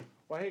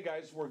Well, hey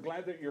guys, we're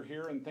glad that you're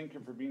here and thank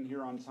you for being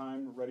here on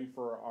time, ready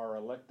for our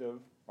elective,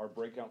 our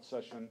breakout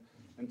session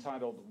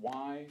entitled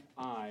Why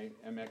I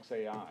Am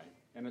XAI.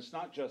 And it's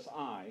not just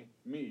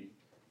me,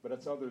 but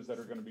it's others that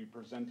are going to be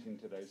presenting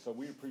today. So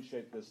we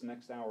appreciate this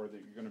next hour that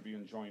you're going to be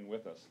enjoying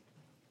with us.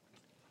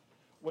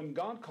 When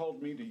God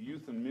called me to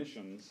youth and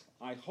missions,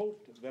 I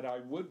hoped that I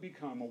would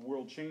become a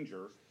world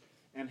changer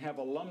and have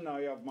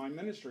alumni of my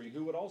ministry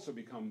who would also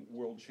become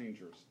world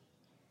changers.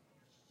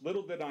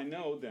 Little did I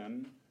know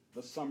then,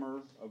 the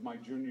summer of my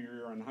junior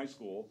year in high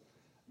school,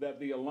 that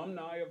the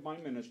alumni of my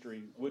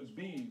ministry would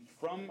be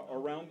from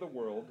around the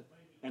world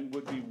and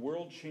would be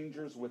world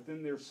changers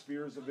within their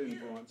spheres of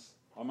influence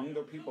among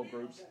their people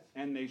groups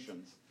and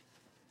nations.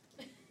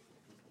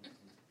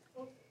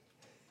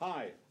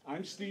 Hi,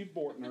 I'm Steve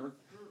Bortner,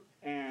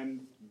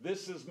 and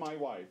this is my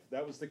wife.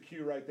 That was the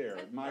cue right there.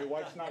 My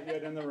wife's not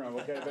yet in the room,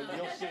 okay? But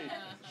you'll see.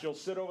 She'll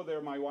sit over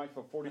there, my wife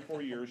of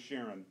 44 years,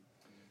 Sharon.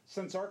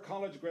 Since our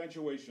college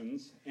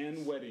graduations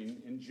and wedding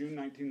in June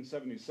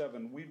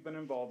 1977, we've been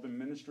involved in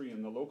ministry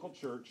in the local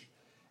church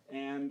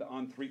and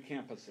on 3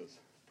 campuses.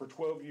 For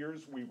 12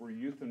 years, we were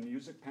youth and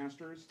music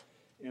pastors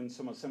in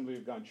some Assembly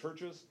of God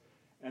churches.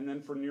 And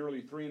then for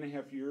nearly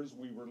 3.5 years,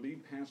 we were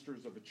lead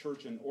pastors of a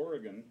church in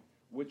Oregon,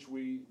 which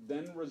we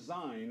then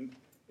resigned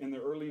in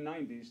the early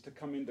 90s to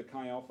come into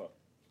Chi Alpha.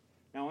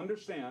 Now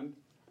understand,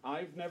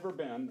 I've never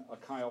been a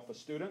Chi Alpha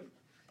student,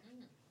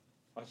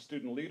 a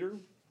student leader,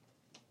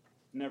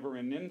 never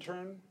an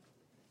intern,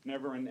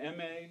 never an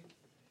MA,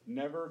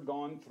 never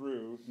gone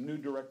through new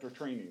director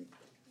training.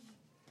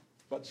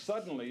 But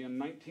suddenly in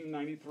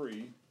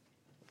 1993,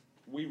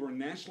 we were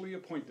nationally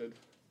appointed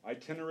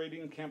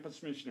itinerating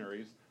campus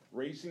missionaries,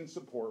 raising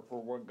support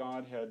for what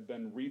God had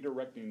been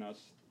redirecting us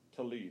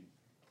to lead.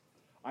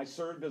 I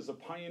served as a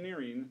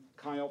pioneering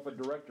Chi Alpha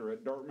director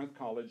at Dartmouth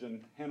College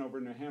in Hanover,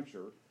 New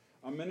Hampshire,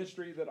 a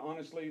ministry that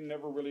honestly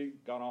never really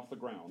got off the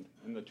ground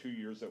in the 2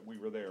 years that we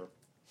were there.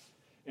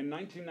 In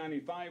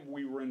 1995,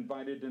 we were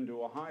invited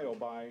into Ohio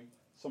by,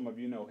 some of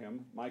you know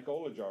him, Mike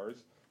Olajars,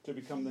 to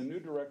become the new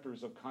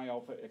directors of Chi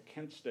Alpha at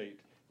Kent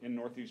State in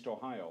Northeast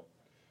Ohio.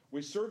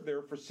 We served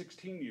there for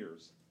 16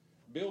 years,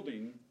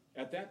 building,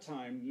 at that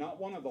time, not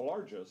one of the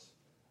largest,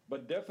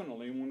 but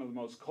definitely one of the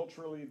most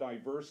culturally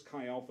diverse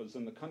Chi Alphas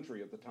in the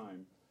country at the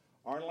time.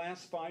 Our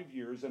last 5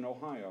 years in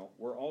Ohio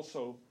were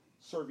also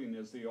serving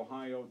as the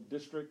Ohio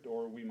District,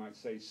 or we might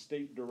say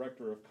State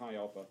Director of Chi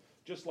Alpha,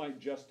 just like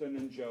Justin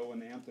and Joe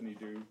and Anthony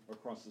do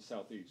across the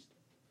Southeast.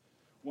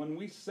 When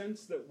we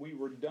sensed that we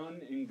were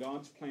done in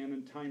God's plan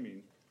and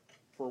timing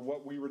for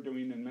what we were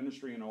doing in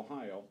ministry in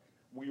Ohio,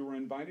 we were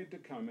invited to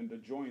come and to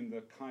join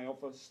the Chi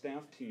Alpha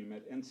staff team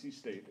at NC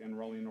State in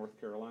Raleigh, North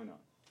Carolina.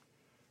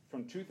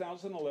 From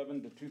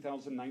 2011 to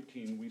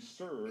 2019, we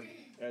served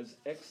as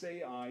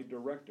XAI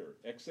Director.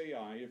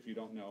 XAI, if you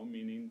don't know,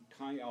 meaning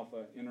Chi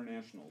Alpha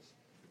Internationals,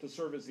 to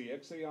serve as the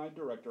XAI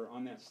Director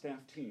on that staff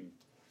team.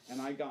 And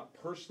I got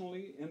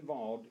personally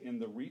involved in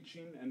the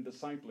reaching and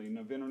discipling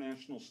of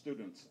international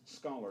students,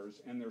 scholars,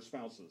 and their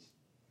spouses,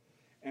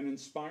 and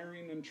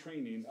inspiring and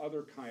training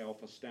other Chi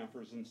Alpha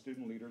staffers and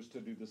student leaders to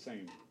do the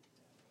same.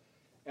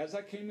 As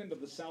I came into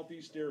the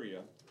Southeast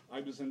area,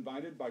 I was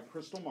invited by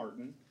Crystal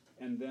Martin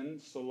and then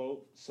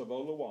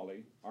Savola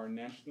Wally, our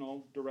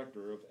National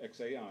Director of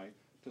XAI,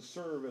 to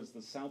serve as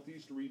the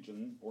Southeast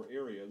region or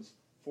area's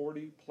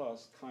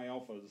 40-plus Chi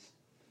Alphas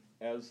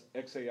as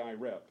XAI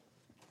rep.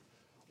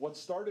 What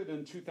started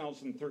in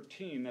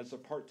 2013 as a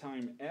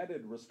part-time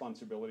added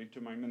responsibility to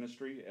my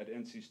ministry at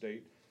NC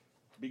State,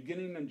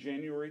 beginning in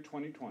January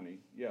 2020,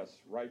 yes,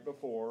 right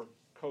before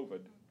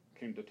COVID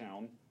came to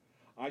town,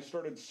 I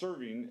started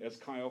serving as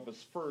Chi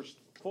Alpha's first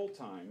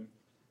full-time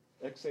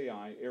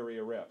XAI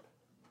area rep.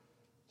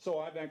 So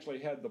I've actually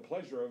had the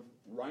pleasure of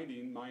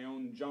writing my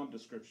own job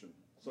description,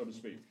 so to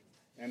speak,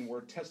 and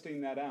we're testing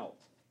that out.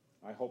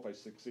 I hope I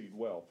succeed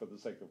well for the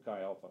sake of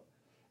Chi Alpha.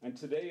 And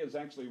today is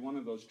actually one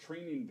of those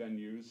training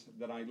venues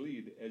that I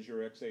lead as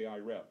your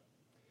XAI rep.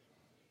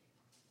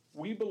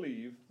 We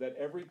believe that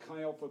every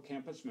Chi Alpha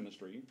campus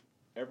ministry,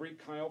 every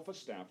Chi Alpha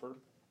staffer,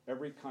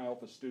 every Chi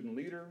Alpha student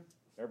leader,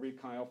 every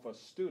Chi Alpha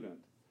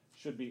student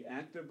should be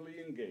actively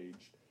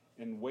engaged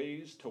in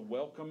ways to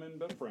welcome and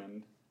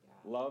befriend,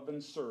 love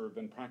and serve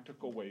in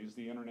practical ways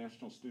the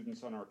international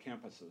students on our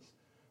campuses,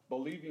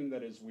 believing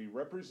that as we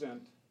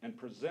represent and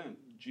present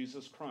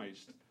Jesus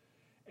Christ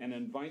and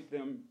invite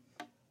them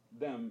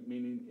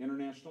meaning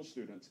international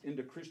students,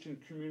 into Christian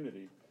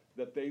community,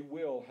 that they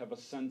will have a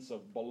sense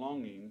of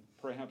belonging,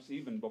 perhaps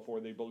even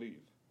before they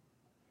believe.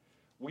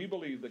 We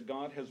believe that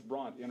God has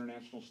brought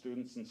international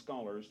students and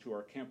scholars to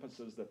our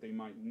campuses that they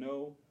might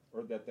know,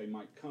 or that they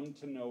might come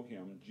to know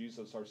Him,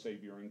 Jesus our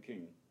Savior and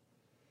King.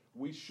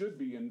 We should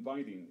be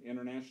inviting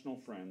international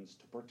friends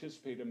to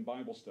participate in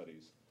Bible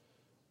studies,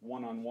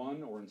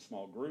 one-on-one or in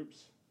small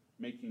groups,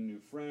 making new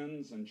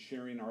friends and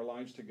sharing our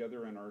lives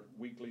together in our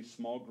weekly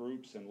small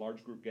groups and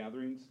large group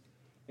gatherings,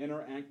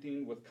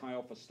 interacting with Chi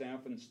Alpha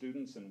staff and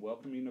students in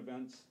welcoming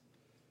events,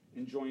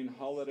 enjoying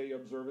holiday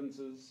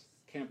observances,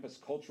 campus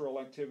cultural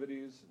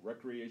activities,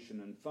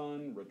 recreation and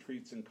fun,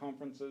 retreats and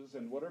conferences,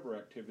 and whatever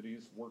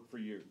activities work for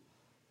you.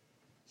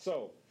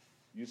 So,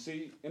 you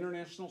see,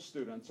 international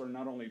students are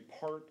not only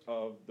part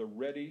of the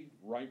ready,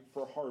 ripe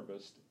for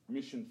harvest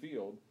mission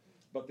field,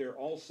 but they're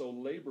also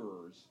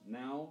laborers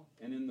now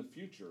and in the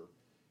future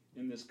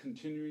in this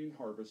continuing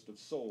harvest of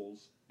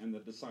souls and the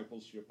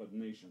discipleship of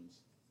nations.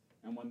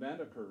 And when that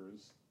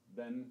occurs,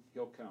 then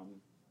he'll come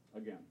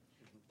again.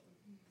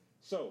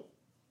 So,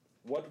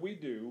 what we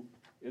do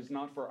is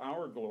not for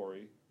our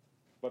glory,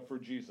 but for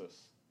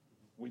Jesus.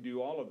 We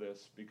do all of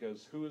this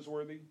because who is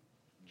worthy?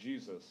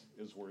 Jesus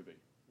is worthy.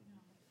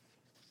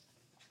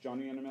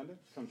 Johnny and Amanda,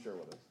 come share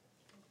with us.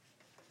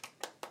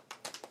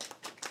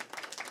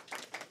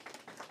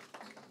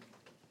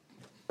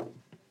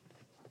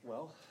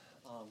 Well,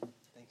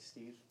 thanks,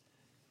 Steve.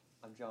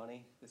 I'm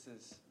Johnny. This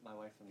is my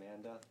wife,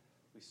 Amanda.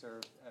 We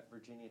serve at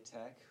Virginia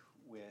Tech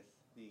with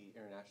the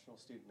International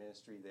Student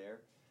Ministry there.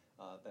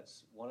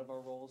 That's one of our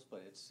roles,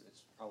 but it's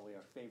probably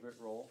our favorite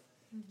role.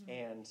 Mm-hmm.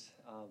 And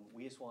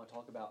we just want to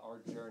talk about our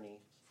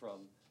journey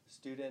from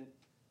student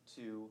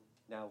to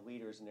now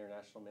leaders in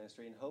international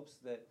ministry in hopes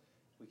that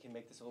we can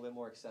make this a little bit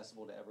more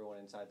accessible to everyone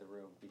inside the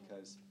room,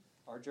 because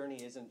our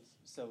journey isn't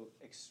so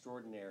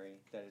extraordinary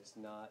that it's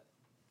not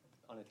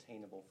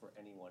unattainable for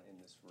anyone in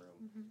this room.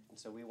 Mm-hmm. And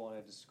so we want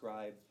to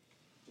describe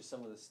just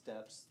some of the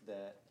steps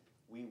that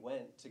we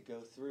went to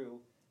go through,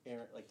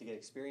 like to get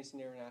experience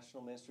in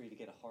international ministry, to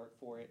get a heart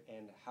for it,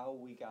 and how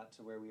we got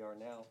to where we are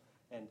now,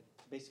 and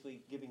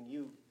basically giving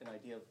you an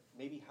idea of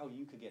maybe how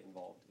you could get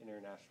involved in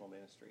international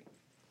ministry.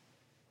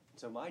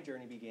 So my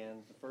journey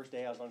began the first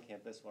day I was on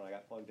campus when I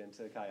got plugged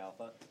into Chi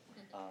Alpha.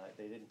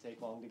 They didn't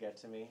take long to get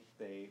to me.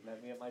 They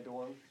met me at my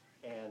dorm,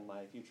 and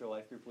my future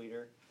life group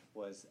leader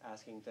was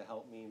asking to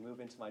help me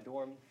move into my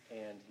dorm,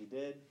 and he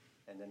did,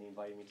 and then he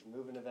invited me to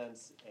move-in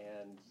events,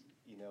 and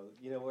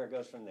you know where it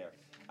goes from there.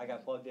 I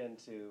got plugged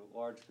into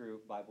large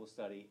group Bible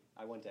study.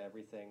 I went to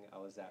everything. I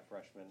was that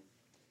freshman,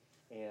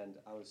 and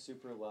I was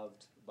super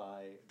loved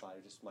by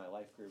just my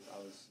life group. I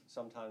was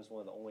sometimes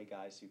one of the only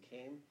guys who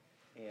came,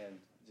 and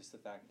just the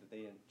fact that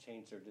they didn't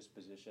change their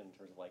disposition in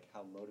terms of like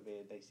how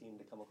motivated they seemed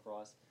to come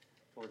across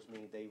towards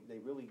me. They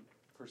really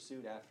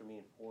pursued after me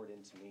and poured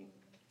into me.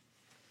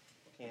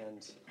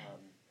 And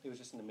it was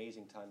just an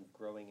amazing time of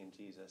growing in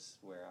Jesus,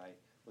 where I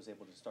was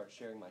able to start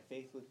sharing my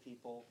faith with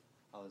people.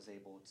 I was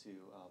able to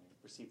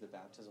receive the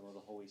baptism of the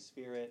Holy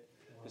Spirit.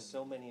 Just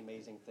so many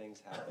amazing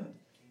things happened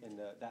in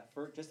that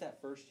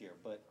first year.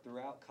 But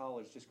throughout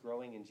college, just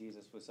growing in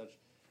Jesus was such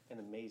an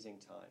amazing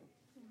time.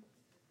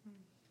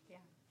 Yeah.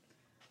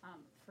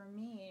 For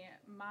me,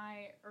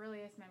 my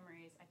earliest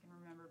memories, I can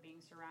remember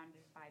being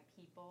surrounded by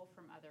people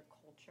from other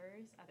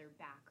cultures, other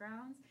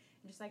backgrounds,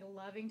 and just like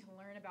loving to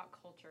learn about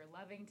culture,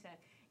 loving to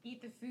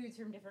eat the foods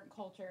from different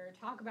culture,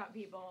 talk about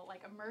people,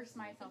 like immerse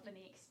myself in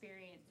the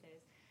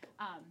experiences.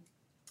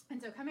 And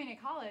so coming to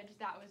college,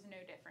 that was no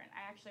different.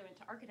 I actually went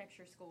to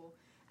architecture school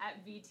at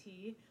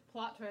VT,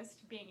 plot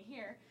twist being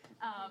here,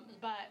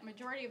 but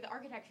majority of the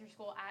architecture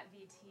school at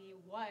VT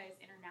was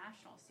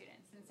international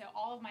students. And so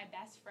all of my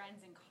best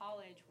friends in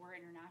college were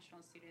international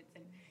students.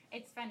 And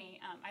it's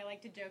funny, I like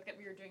to joke that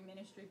we were doing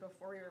ministry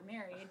before we were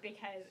married,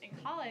 because in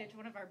college,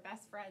 one of our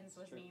best friends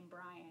was named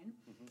Brian.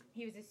 Mm-hmm.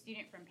 He was a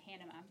student from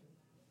Panama,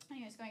 and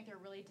he was going through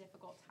a really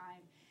difficult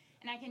time.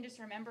 And I can just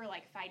remember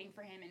like fighting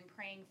for him and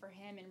praying for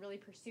him and really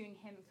pursuing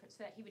him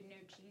so that he would know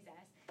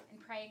Jesus, and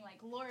praying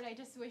like, Lord, I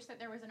just wish that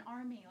there was an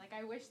army. Like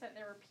I wish that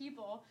there were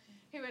people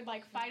who would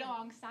like fight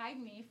alongside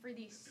me for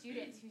these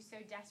students who so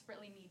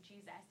desperately need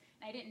Jesus.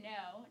 And I didn't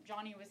know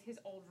Johnny was his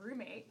old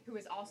roommate who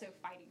was also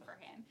fighting for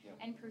him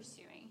and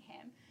pursuing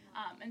him.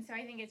 And so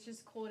I think it's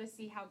just cool to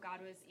see how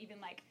God was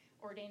even like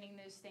ordaining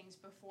those things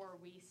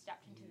before we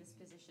stepped into this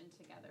position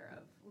together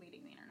of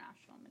leading the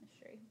international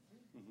ministry.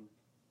 Mm-hmm.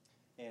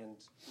 And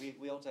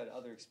we also had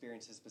other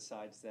experiences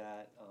besides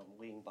that,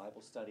 leading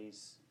Bible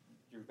studies.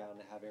 You're bound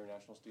to have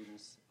international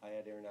students. I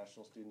had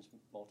international students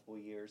multiple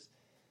years.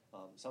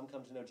 Some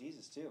come to know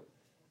Jesus too.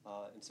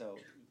 And so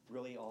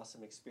really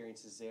awesome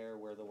experiences there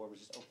where the Lord was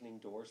just opening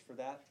doors for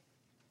that.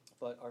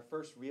 But our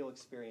first real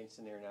experience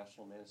in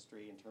international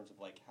ministry, in terms of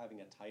like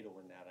having a title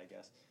in that, I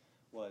guess,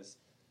 was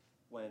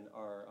when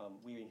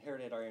we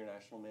inherited our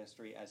international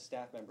ministry as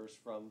staff members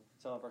from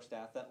some of our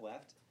staff that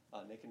left.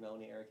 Nick and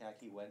Melanie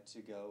Arikaki went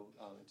to go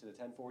into the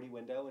 1040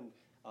 window and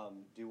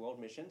do world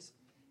missions.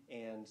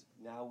 And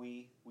now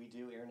we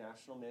do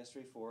international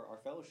ministry for our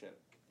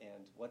fellowship.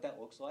 And what that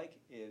looks like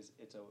is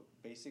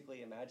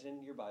basically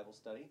imagine your Bible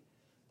study,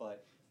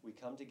 but we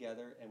come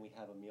together and we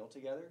have a meal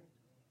together,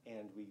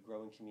 and we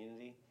grow in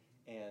community,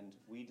 and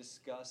we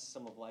discuss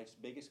some of life's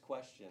biggest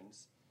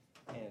questions,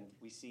 and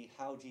we see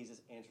how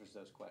Jesus answers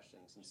those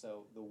questions. And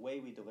so the way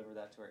we deliver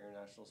that to our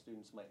international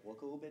students might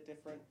look a little bit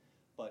different,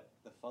 but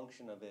the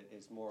function of it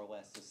is more or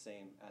less the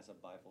same as a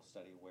Bible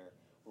study, where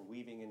we're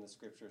weaving in the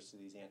scriptures to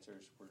these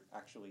answers. We're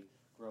actually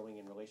growing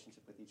in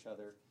relationship with each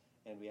other,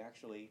 and we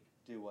actually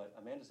do what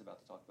Amanda's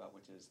about to talk about,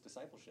 which is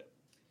discipleship.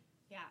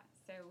 Yeah,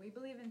 so we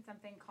believe in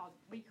something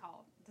we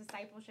call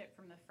discipleship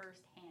from the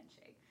first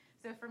handshake.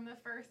 So from the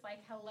first,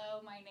 like,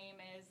 hello, my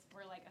name is,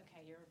 we're like,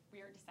 okay,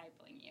 we are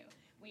discipling you.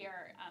 We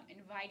are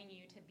inviting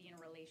you to be in a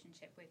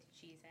relationship with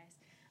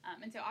Jesus.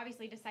 And so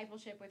obviously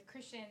discipleship with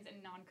Christians and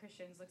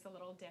non-Christians looks a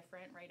little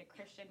different, right? A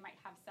Christian might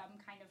have some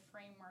kind of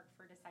framework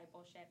for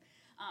discipleship,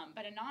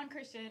 but a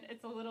non-Christian,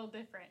 it's a little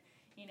different,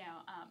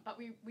 but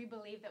we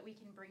believe that we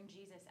can bring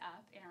Jesus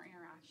up in our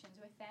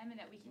interactions with them, and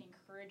that we can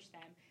encourage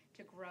them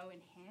to grow in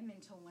him and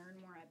to learn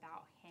more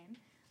about him.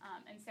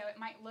 And so it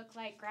might look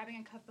like grabbing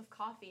a cup of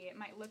coffee. It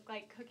might look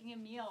like cooking a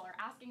meal or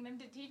asking them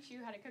to teach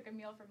you how to cook a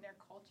meal from their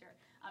culture.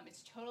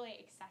 It's totally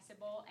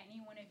accessible.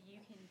 Any one of you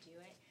can do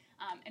it.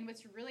 And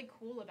what's really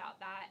cool about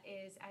that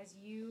is as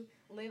you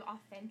live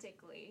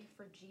authentically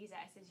for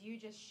Jesus, as you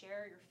just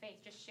share your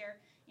faith, just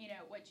share,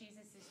 what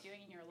Jesus is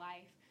doing in your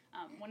life.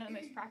 One of the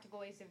most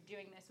practical ways of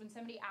doing this, when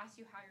somebody asks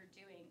you how you're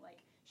doing,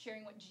 like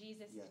sharing what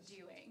Jesus is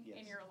doing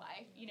in your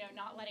life,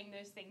 not letting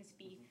those things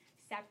be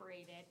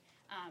separated.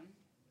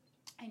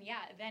 And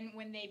then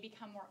when they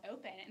become more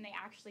open and they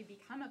actually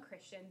become a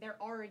Christian, they're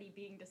already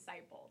being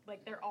discipled.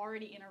 Like they're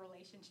already in a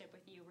relationship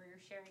with you where you're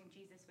sharing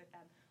Jesus with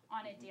them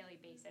on a daily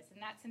basis. And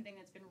that's something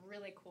that's been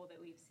really cool that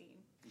we've seen.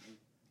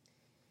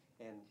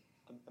 And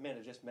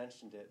Amanda just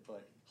mentioned it,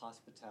 but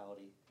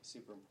hospitality is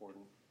super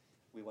important.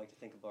 We like to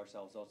think of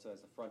ourselves also as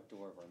the front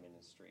door of our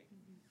ministry,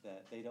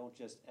 that they don't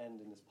just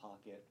end in this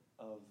pocket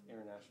of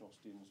international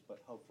students,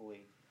 but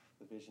hopefully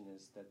the vision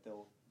is that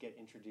they'll get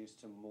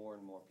introduced to more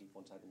and more people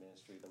inside the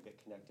ministry. They'll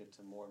get connected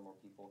to more and more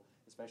people,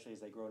 especially as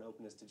they grow in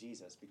openness to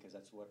Jesus, because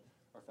that's what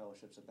our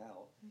fellowship's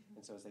about.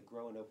 And so as they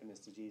grow in openness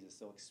to Jesus,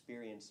 they'll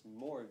experience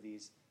more of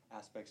these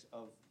aspects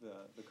of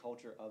the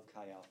culture of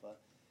Chi Alpha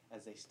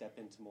as they step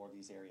into more of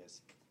these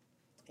areas.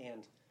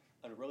 And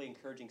a really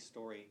encouraging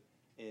story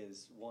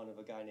is one of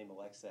a guy named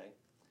Alexei.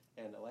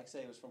 And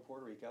Alexei was from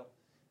Puerto Rico.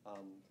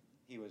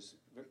 He was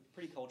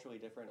pretty culturally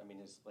different. I mean,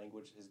 his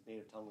language, his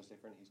native tongue was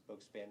different. He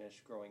spoke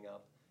Spanish growing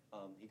up.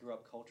 He grew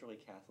up culturally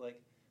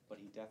Catholic, but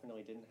he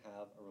definitely didn't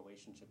have a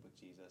relationship with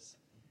Jesus.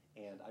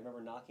 And I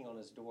remember knocking on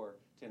his door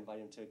to invite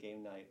him to a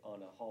game night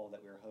on a hall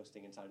that we were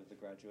hosting inside of the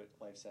Graduate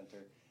Life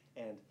Center.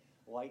 And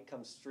light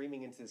comes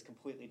streaming into this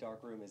completely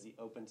dark room as he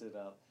opens it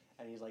up.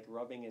 And he's like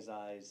rubbing his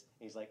eyes,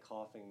 and he's like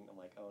coughing. I'm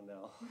like, oh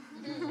no.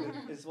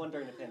 This is one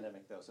during the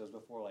pandemic though, so it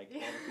was before like all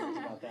the fears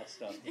about that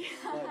stuff.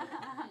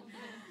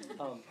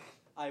 But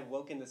I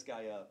woken this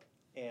guy up,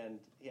 and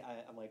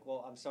I'm like,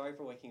 well, I'm sorry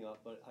for waking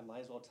up, but I might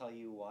as well tell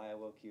you why I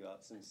woke you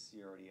up since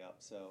you're already up.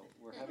 So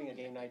we're having a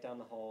game night down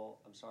the hall.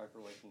 I'm sorry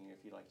for waking you.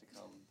 If you'd like to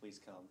come, please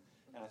come.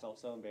 And I felt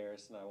so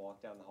embarrassed, and I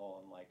walked down the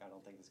hall. I'm like, I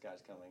don't think this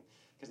guy's coming,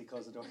 because he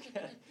closed the door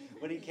again.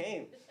 But he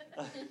came.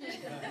 Those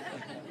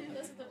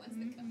are the ones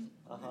that come.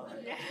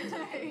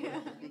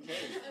 He came.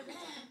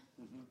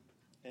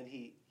 And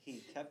he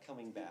kept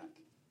coming back,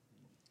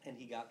 and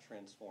he got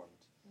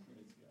transformed.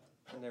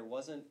 And there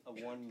wasn't a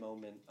one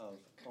moment of,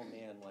 oh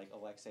man, like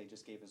Alexei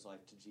just gave his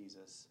life to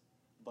Jesus.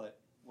 But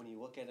when you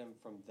look at him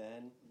from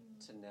then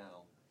to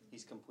now,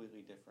 he's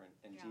completely different,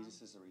 and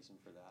Jesus is the reason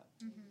for that.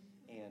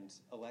 And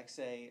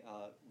Alexei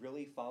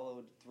really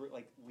followed through,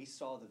 like we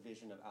saw the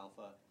vision of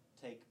Alpha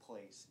take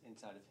place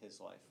inside of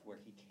his life, where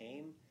he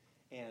came,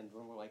 and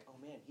when we're like, oh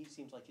man, he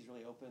seems like he's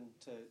really open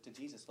to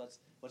Jesus. Let's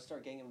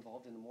start getting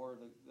involved in more of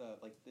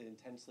the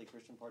intensely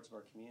Christian parts of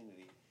our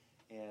community.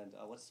 And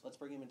let's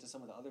bring him into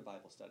some of the other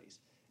Bible studies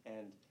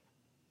and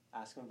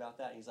ask him about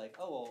that. And he's like,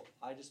 oh, well,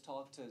 I just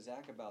talked to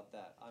Zach about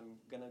that. I'm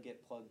going to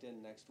get plugged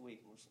in next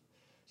week.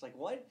 It's like,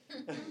 what?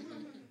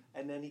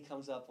 And then he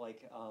comes up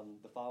like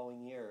the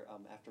following year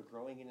after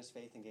growing in his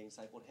faith and getting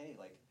discipled. Hey,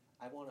 like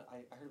I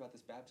heard about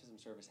this baptism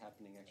service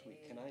happening next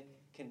week.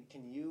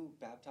 Can you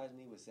baptize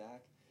me with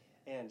Zach?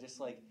 And just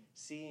like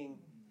seeing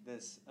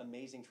this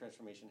amazing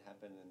transformation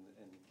happen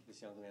in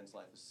this young man's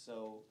life is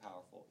so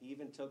powerful. He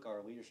even took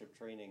our leadership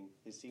training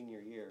his senior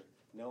year,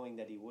 knowing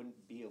that he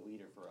wouldn't be a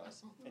leader for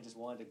us, and just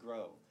wanted to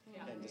grow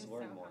and just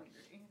learn more.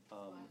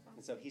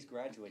 And so he's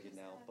graduated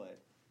now, but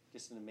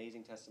just an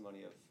amazing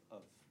testimony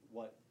of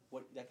what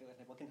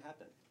can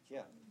happen.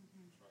 Yeah.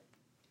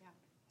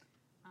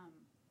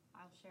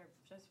 I'll share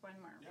just one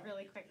more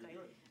really quickly.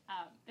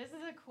 This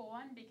is a cool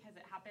one because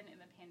it happened in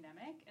the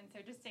pandemic, and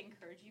so just to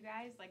encourage you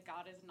guys, like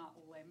God is not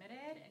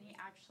limited, and He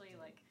actually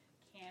like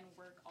can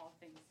work all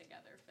things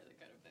together for the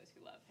good of those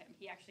who love Him.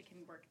 He actually can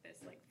work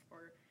this like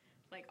for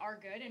like our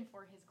good and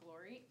for His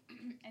glory.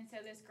 And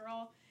so this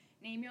girl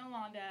named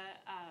Yolanda,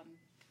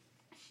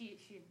 she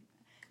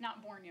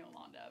not born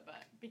Yolanda,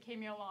 but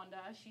became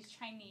Yolanda. She's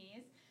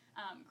Chinese.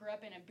 Grew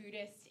up in a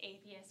Buddhist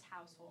atheist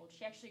household.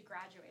 She actually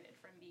graduated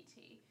from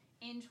BT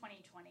in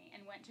 2020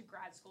 and went to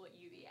grad school at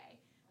UVA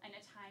in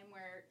a time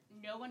where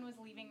no one was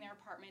leaving their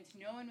apartments,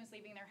 no one was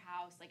leaving their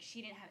house. Like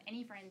she didn't have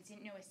any friends,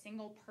 didn't know a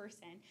single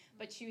person,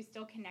 but she was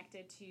still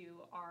connected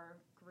to our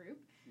group.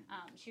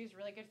 She was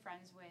really good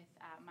friends with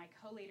my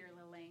co-leader,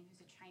 Liling,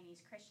 who's a Chinese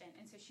Christian.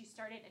 And so she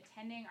started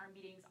attending our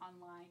meetings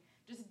online,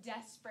 just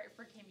desperate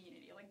for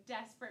community, like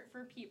desperate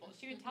for people.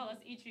 She would tell us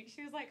each week,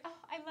 she was like, oh,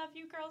 I love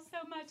you girls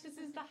so much. This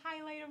is the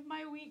highlight of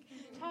my week.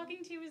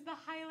 Talking to you is the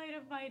highlight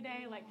of my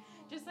day. Like,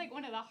 just like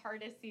one of the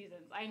hardest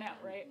seasons. I know,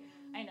 right?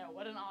 I know,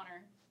 what an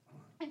honor.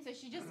 And so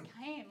she just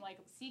came, like,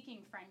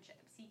 seeking friendship,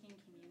 seeking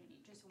community,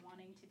 just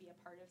wanting to be a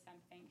part of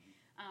something.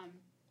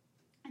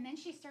 And then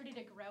she started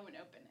to grow in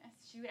openness.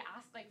 She would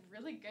ask, like,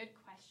 really good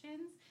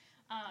questions.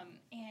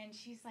 And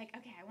she's like,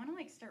 okay, I want to,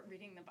 like, start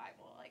reading the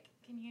Bible. Like,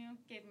 can you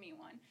give me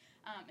one?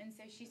 And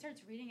so she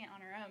starts reading it on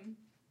her own.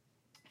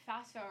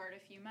 Fast forward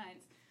a few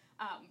months.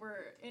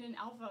 We're in an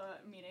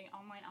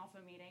online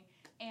alpha meeting,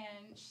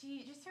 and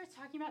she just starts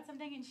talking about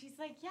something, and she's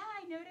like, yeah,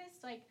 I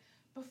noticed, like,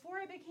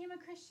 before I became a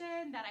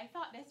Christian that I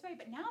thought this way,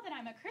 but now that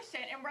I'm a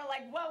Christian, and we're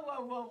like, whoa,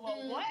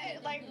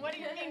 what? Like, what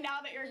do you mean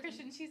now that you're a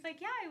Christian? She's like,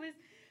 yeah, I was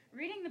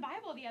reading the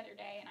Bible the other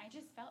day, and I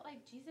just felt like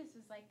Jesus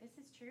was like, this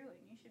is true,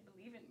 and you should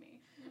believe in me.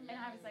 And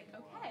I was like,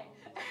 okay.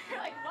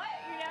 Like, what,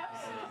 you know?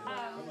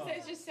 So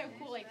it's just so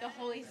cool, like, the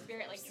Holy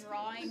Spirit, like,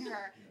 drawing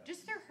her,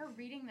 just through her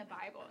reading the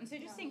Bible. And so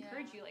just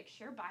encourage you, like,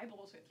 share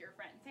Bibles with your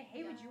friends. Say,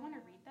 hey, would you want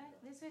to read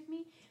this with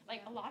me?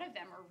 Like, a lot of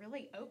them are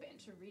really open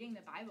to reading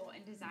the Bible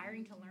and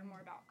desiring to learn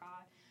more about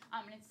God.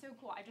 And it's so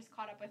cool. I just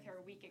caught up with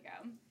her a week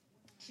ago.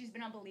 She's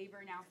been a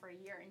believer now for a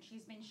year, and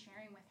she's been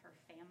sharing with her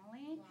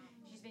family. Wow.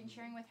 She's been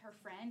sharing with her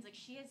friends. Like,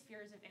 she has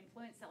spheres of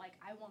influence that, like,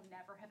 I will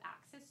never have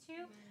access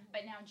to,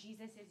 but now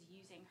Jesus is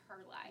using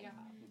her life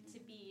to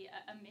be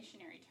a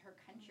missionary to her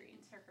country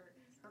and to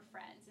her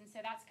friends. And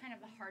so that's kind of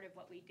the heart of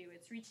what we do.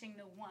 It's reaching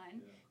the one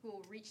who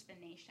will reach the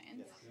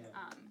nations. Yes.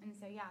 And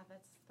so,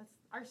 that's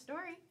our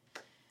story.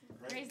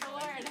 Great. Praise the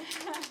Lord.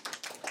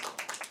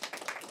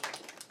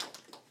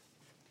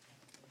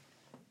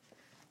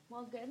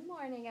 Well, good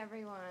morning,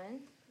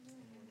 everyone.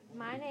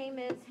 My name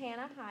is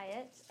Hannah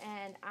Hyatt,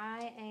 and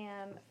I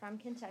am from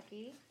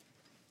Kentucky.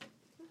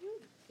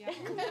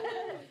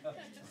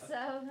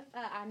 So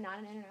I'm not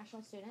an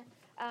international student,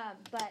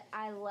 but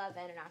I love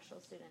international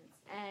students.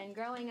 And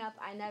growing up,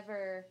 I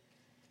never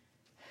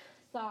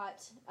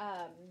thought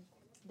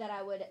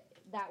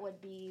that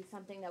would be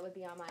something that would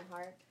be on my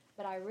heart.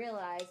 But I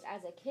realized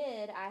as a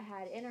kid, I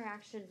had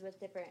interactions with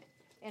different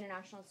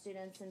international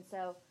students, and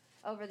so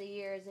over the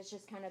years, it's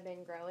just kind of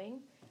been growing.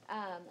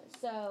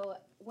 So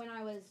when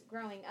I was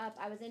growing up,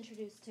 I was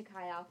introduced to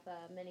Chi Alpha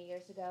many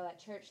years ago at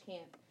church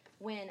camp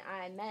when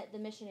I met the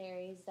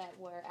missionaries that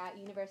were at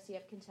University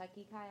of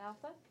Kentucky Chi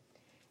Alpha.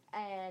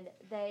 And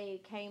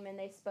they came and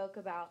they spoke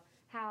about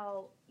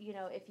how,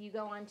 if you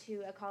go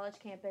onto a college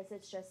campus,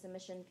 it's just a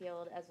mission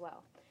field as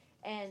well.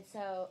 And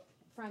so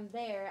from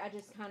there, I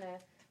just kind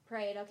of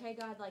prayed, okay,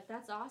 God, like,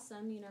 that's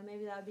awesome.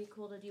 Maybe that would be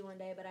cool to do one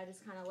day, but I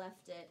just kind of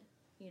left it,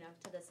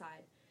 to the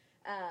side.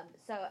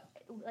 So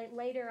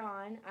later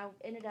on, I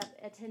ended up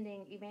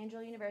attending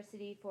Evangel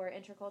University for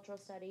Intercultural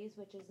Studies,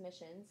 which is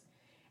missions.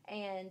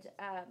 And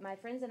my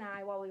friends and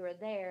I, while we were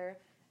there,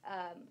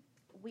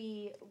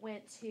 we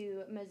went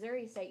to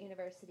Missouri State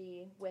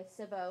University with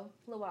Savo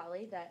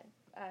Lawali that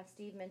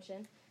Steve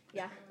mentioned.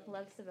 Yeah,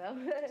 love Savo.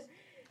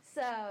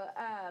 So,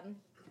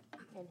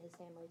 and his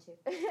family too.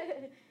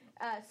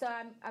 So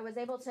I was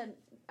able to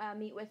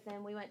meet with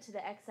them. We went to the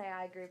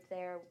XAI group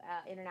there,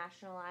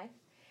 International Life.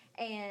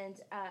 And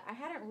I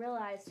hadn't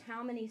realized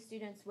how many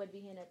students would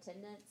be in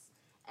attendance.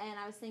 And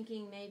I was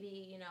thinking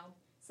maybe,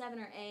 7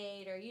 or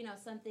 8 or,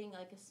 something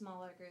like a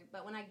smaller group.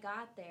 But when I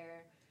got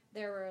there,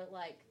 there were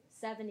like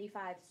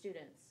 75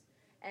 students.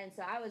 And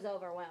so I was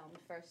overwhelmed,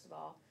 first of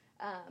all.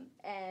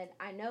 And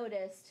I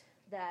noticed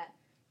that,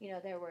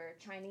 there were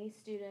Chinese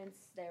students,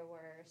 there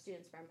were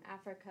students from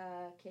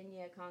Africa,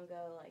 Kenya,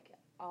 Congo, like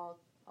all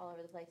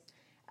over the place.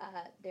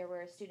 There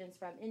were students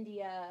from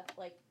India,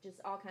 like just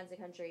all kinds of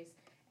countries.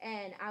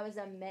 And I was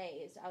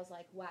amazed. I was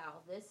like,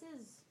 wow, this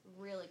is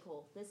really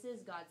cool. This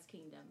is God's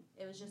kingdom.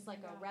 It was just like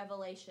a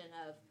revelation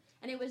of,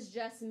 and it was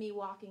just me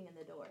walking in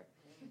the door.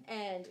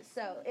 And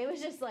so it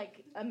was just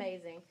like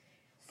amazing.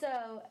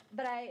 So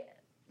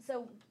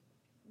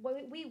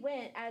we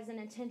went as an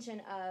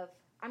intention of,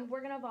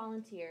 we're going to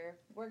volunteer.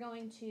 We're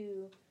going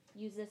to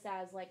use this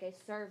as like a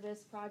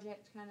service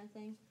project kind of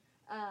thing.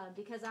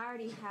 Because I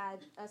already had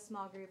a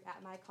small group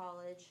at my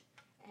college.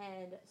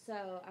 And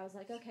so I was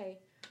like, okay,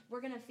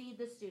 we're going to feed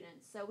the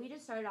students. So we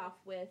just started off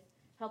with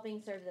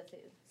helping serve the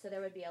food. So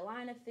there would be a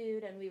line of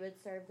food, and we would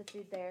serve the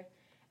food there.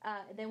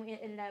 Then we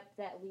ended up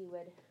that we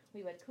would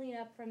clean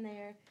up from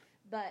there.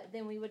 But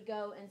then we would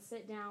go and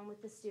sit down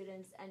with the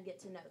students and get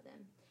to know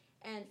them.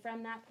 And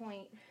from that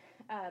point,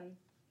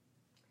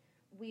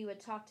 we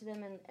would talk to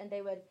them, and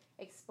they would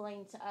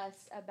explain to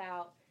us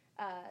about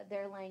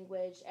their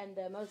language. And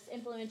the most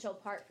influential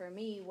part for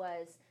me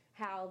was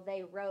how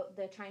they wrote,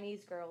 the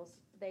Chinese girls,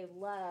 they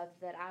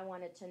loved that I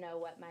wanted to know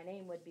what my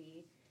name would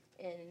be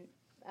in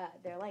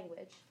their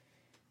language.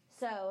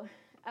 So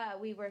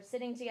we were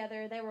sitting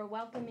together, they were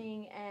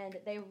welcoming, and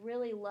they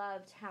really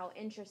loved how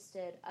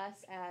interested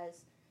us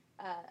as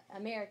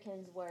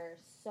Americans were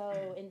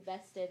so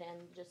invested and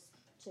just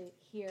to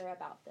hear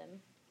about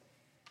them.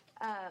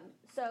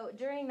 So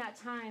during that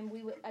time,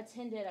 we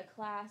attended a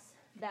class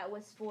that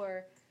was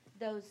for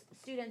those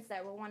students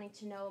that were wanting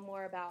to know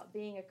more about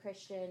being a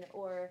Christian,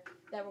 or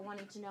that were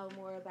wanting to know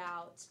more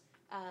about,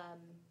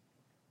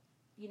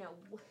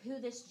 who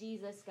this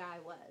Jesus guy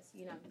was.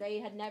 They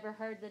had never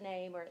heard the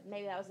name, or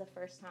maybe that was the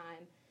first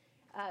time.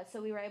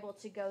 So we were able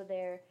to go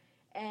there,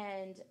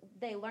 and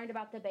they learned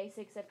about the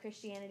basics of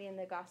Christianity and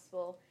the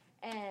gospel.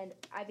 And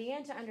I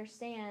began to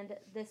understand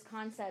this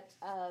concept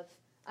of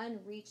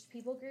unreached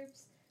people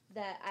groups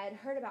that I had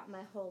heard about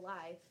my whole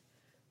life,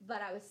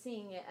 but I was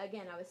seeing it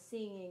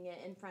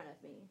in front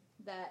of me.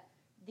 That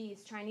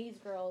these Chinese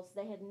girls,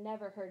 they had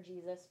never heard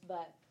Jesus,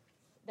 but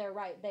they're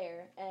right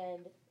there,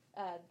 and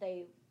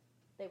they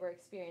were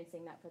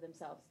experiencing that for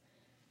themselves.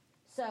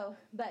 So,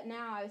 but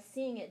now I was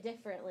seeing it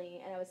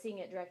differently, and I was seeing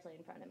it directly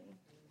in front of me.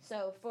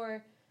 So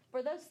for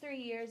those 3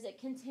 years, it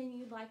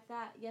continued like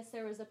that. Yes,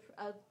 there was a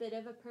bit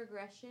of a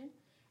progression.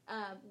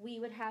 We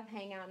would have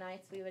hangout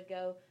nights. We would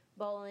go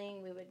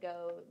bowling. We would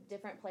go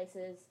different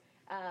places.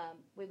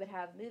 We would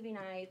have movie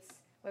nights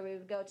where we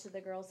would go to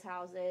the girls'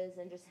 houses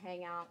and just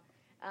hang out.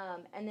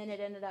 And then it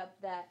ended up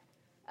that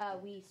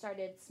we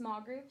started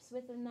small groups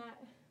within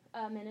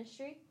that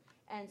ministry.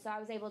 And so I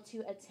was able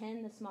to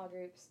attend the small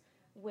groups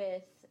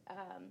with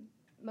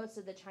most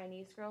of the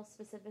Chinese girls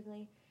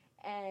specifically.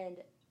 And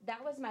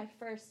that was my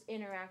first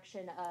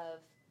interaction of,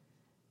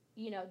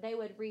 they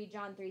would read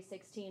John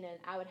 3:16, and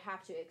I would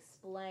have to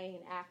explain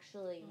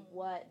actually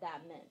what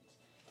that meant.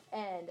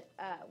 And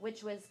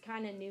which was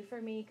kind of new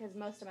for me, because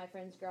most of my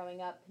friends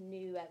growing up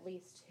knew at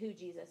least who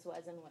Jesus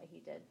was and what he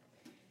did.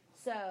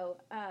 So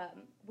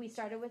we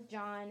started with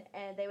John,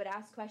 and they would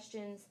ask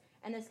questions,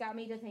 and this got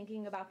me to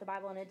thinking about the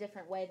Bible in a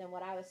different way than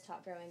what I was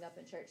taught growing up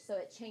in church. So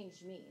it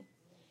changed me.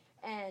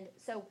 And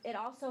so it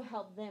also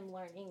helped them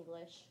learn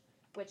English,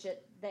 which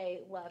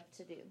they love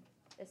to do,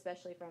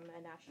 especially from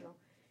a national.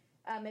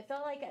 It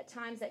felt like at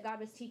times that God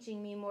was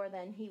teaching me more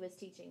than he was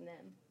teaching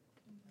them.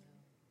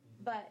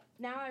 But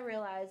now I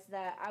realize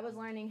that I was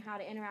learning how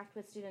to interact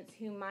with students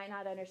who might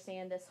not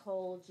understand this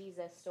whole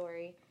Jesus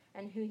story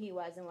and who he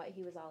was and what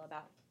he was all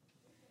about.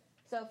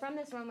 So from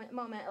this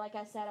moment, like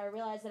I said, I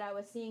realized that I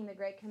was seeing the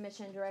Great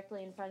Commission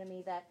directly in front of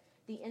me, that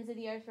the ends of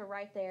the earth were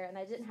right there, and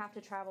I didn't have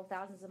to travel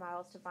thousands of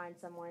miles to find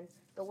someone.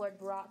 The Lord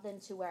brought them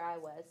to where I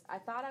was. I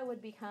thought I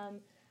would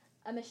become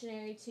a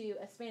missionary to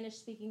a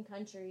Spanish-speaking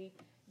country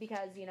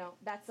because,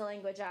 that's the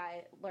language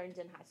I learned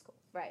in high school,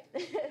 right?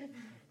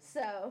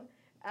 So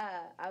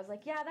I was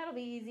like, yeah, that'll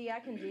be easy.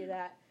 I can do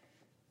that.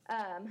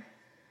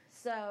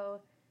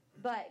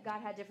 But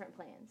God had different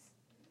plans.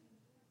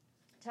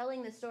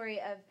 Telling the story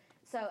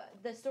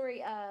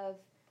of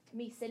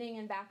me sitting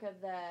in back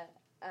of the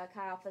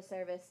Chi Alpha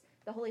service,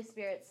 the Holy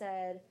Spirit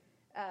said,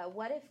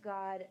 what if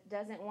God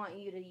doesn't want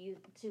you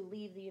to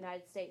leave the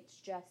United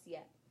States just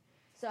yet?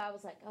 So I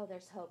was like, oh,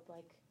 there's hope,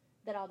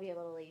 that I'll be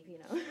able to leave,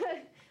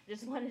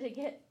 Just wanted to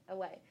get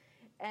away.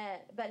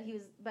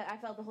 But I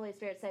felt the Holy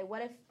Spirit say,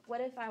 what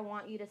if I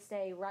want you to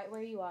stay right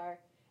where you are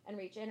and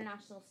reach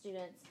international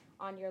students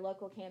on your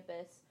local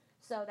campus,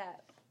 so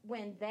that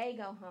when they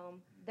go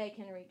home, they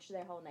can reach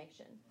their whole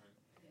nation.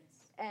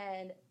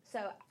 And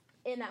so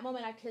in that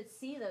moment, I could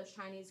see those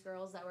Chinese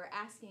girls that were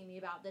asking me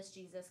about this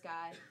Jesus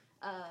guy,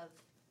 of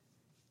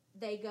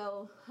they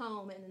go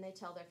home and then they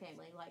tell their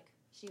family, like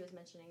she was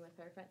mentioning with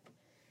her friend.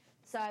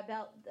 So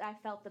I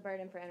felt the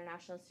burden for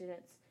international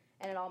students,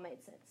 and it all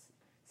made sense.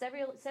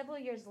 Several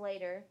years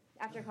later,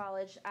 after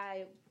college,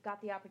 I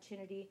got the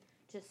opportunity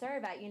to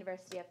serve at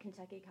University of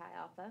Kentucky Chi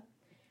Alpha.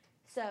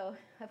 So,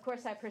 of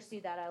course, I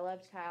pursued that. I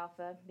loved Chi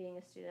Alpha, being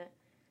a student.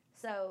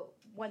 So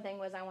one thing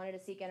was I wanted to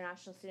seek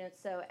international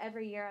students. So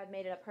every year I've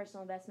made it a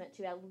personal investment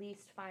to at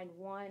least find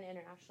one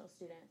international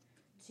student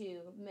to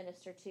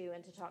minister to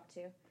and to talk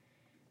to.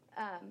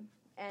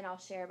 And I'll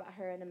share about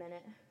her in a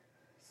minute.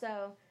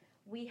 So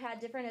we had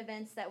different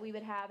events that we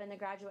would have in the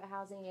graduate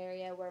housing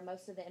area where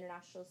most of the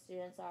international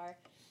students are.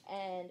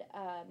 And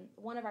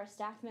one of our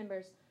staff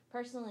members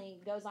personally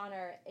goes on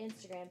our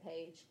Instagram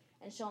page,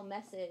 and she'll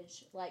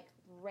message like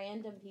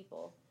random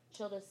people.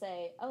 She'll just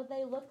say, oh,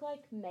 they look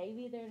like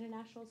maybe they're an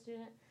international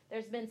student.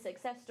 There's been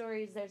success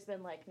stories. There's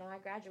been like, no, I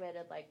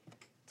graduated like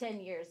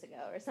 10 years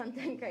ago or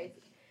something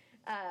crazy.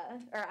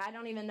 Or I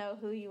don't even know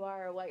who you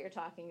are or what you're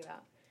talking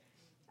about.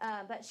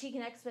 But she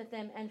connects with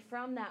them. And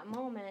from that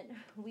moment,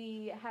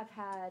 we have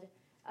had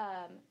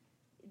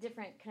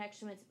different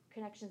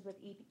connections with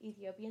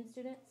Ethiopian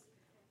students.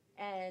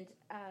 And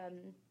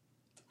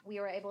we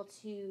were able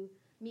to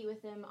meet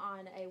with them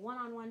on a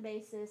one-on-one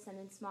basis and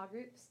in small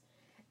groups.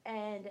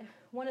 And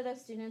one of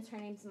those students, her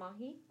name's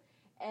Mahi,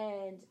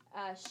 and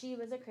she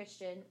was a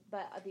Christian,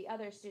 but the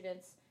other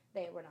students,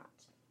 they were not.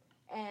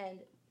 And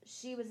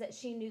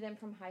she knew them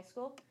from high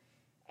school,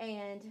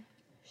 and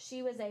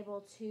she was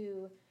able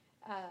to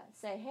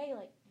say, hey,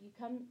 like, you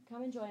come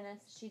and join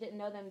us. She didn't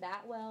know them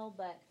that well,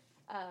 but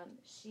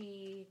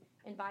she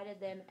invited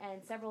them,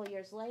 and several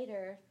years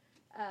later,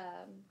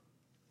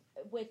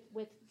 with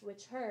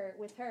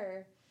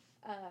her,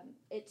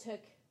 it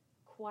took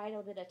quite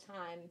a bit of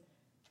time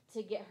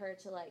to get her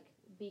to like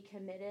be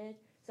committed.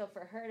 So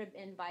for her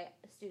to invite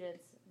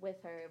students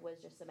with her was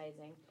just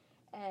amazing.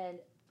 And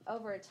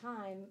over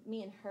time,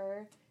 me and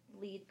her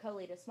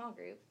co-lead a small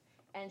group,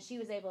 and she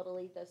was able to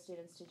lead those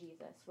students to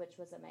Jesus, which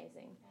was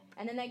amazing.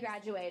 And then they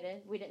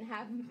graduated. We didn't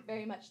have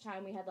very much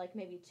time. We had like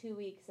maybe 2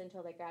 weeks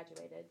until they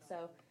graduated.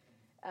 So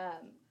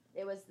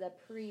it was the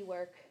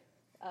pre-work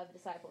of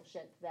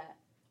discipleship that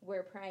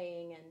we're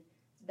praying and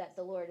that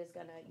the Lord is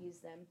going to use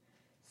them.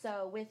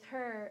 So with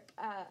her,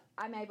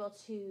 I'm able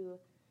to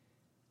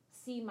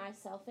see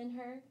myself in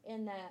her,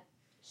 in that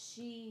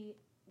she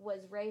was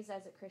raised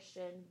as a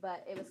Christian,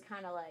 but it was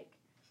kind of like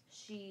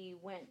she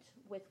went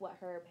with what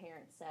her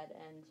parents said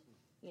and,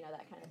 you know,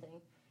 that kind of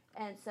thing.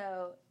 And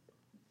so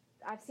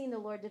I've seen the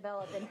Lord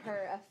develop in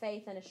her a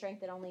faith and a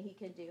strength that only He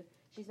can do.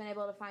 She's been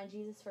able to find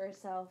Jesus for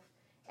herself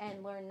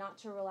and learn not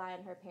to rely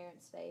on her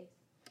parents' faith.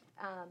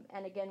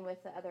 And again,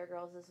 with the other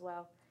girls as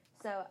well.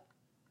 So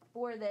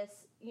for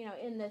this, you know,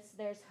 in this,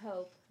 there's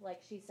hope,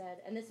 like she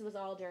said, and this was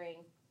all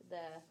during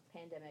the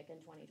pandemic in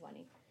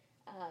 2020,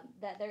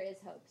 that there is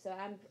hope. So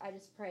I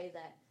just pray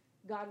that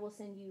God will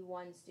send you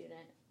one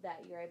student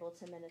that you're able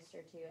to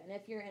minister to. And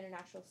if you're an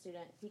international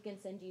student, He can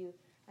send you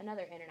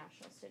another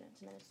international student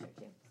to minister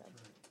to. So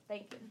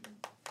thank you.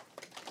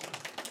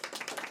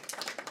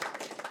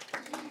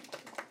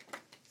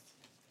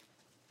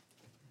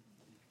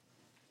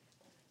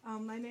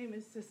 My name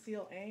is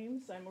Cecile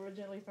Ames. I'm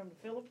originally from the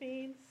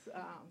Philippines.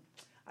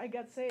 I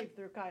got saved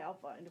through Chi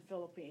Alpha in the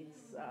Philippines.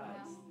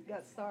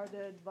 Got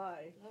started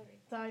by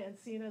Ty and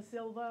Sina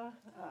Silva.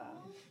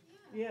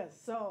 Yes,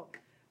 so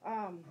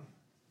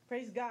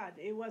praise God.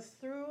 It was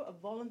through a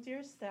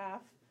volunteer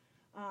staff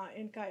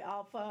in Chi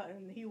Alpha,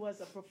 and he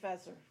was a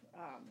professor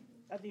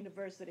at the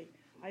university.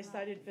 I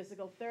studied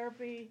physical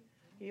therapy.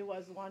 He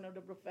was one of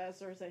the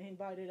professors, and he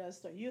invited us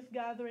to a youth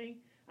gathering,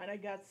 and I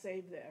got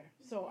saved there.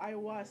 So I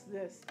was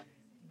this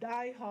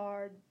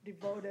die-hard,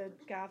 devoted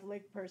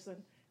Catholic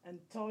person, and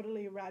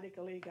totally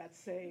radically got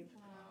saved.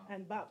 Wow.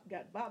 And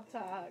got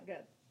baptized,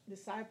 got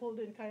discipled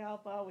in Chi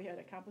Alpha. We had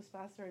a campus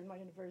pastor in my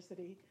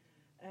university,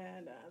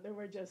 and there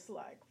were just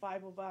like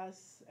 5 of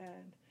us.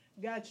 And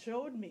God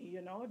showed me,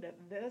 you know,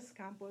 that this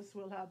campus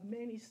will have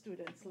many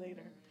students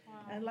later. Wow.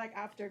 And like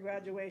after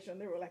graduation,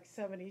 there were like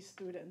 70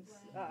 students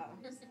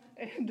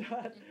in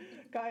that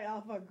Chi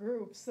Alpha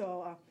group.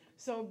 So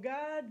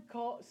God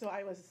called. So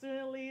I was a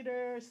student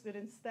leader,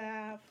 student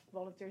staff,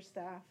 volunteer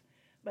staff.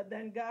 But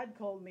then God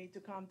called me to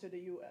come to the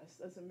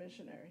U.S. as a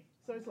missionary.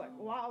 So it's like,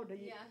 wow,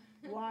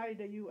 why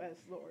the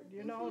U.S., Lord?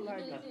 You know,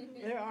 like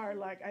there are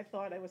like, I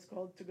thought I was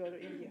called to go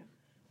to India.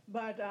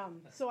 But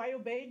so I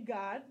obeyed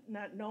God,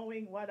 not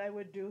knowing what I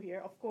would do here,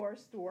 of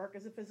course, to work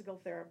as a physical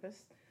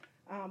therapist.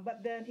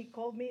 But then He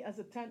called me as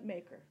a tent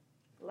maker.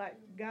 Like,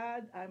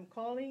 God, I'm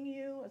calling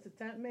you as a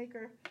tent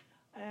maker,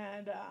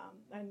 and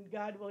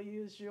God will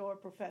use your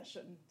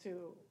profession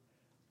to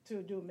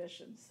do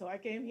missions. So I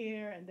came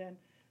here, and then,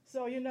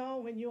 so, you know,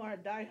 when you are a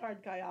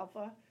diehard Chi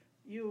Alpha,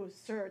 you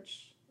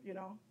search, you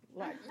know,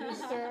 like you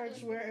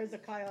search where is a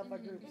Chi Alpha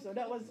group. So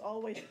that was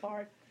always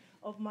part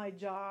of my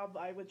job.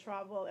 I would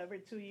travel every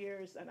 2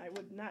 years, and I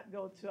would not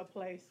go to a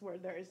place where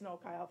there is no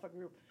Chi Alpha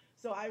group.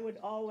 So I would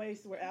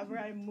always, wherever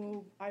I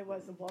moved, I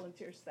was a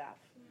volunteer staff.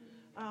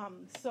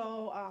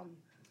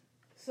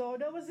 So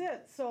that was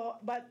it. So,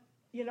 but,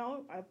 you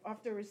know,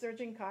 after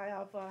researching Chi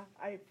Alpha,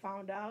 I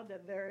found out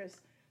that there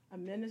is a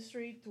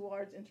ministry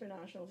towards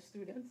international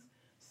students.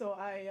 So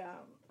I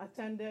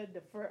attended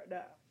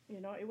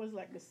it was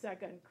like the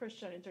second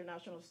Christian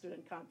International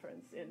Student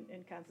Conference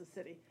in Kansas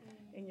City,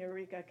 in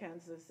Eureka,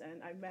 Kansas.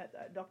 And I met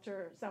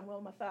Dr.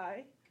 Samuel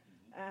Mathai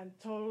and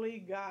totally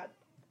got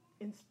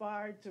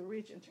inspired to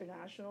reach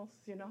internationals,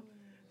 you know.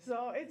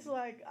 So it's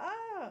like,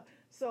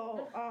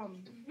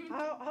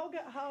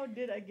 how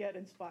did I get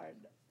inspired?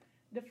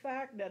 The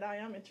fact that I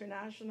am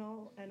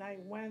international and I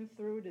went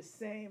through the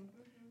same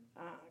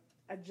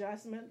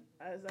adjustment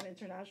as an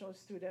international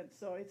student.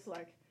 So it's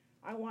like,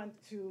 I want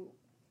to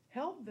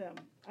help them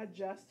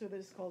adjust to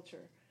this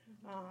culture.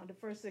 The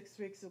first 6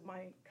 weeks of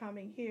my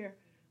coming here,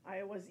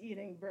 I was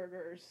eating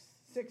burgers,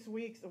 6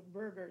 weeks of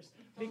burgers,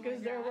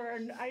 because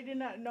I did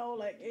not know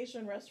like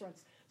Asian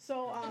restaurants.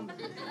 So,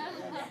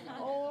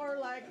 or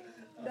like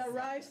the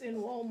rice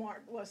in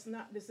Walmart was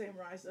not the same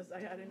rice as I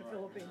had in the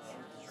Philippines.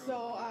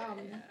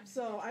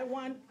 So I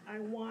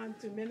want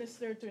to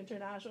minister to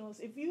internationals.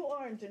 If you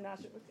are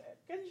international,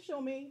 can you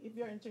show me if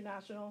you're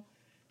international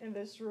in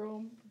this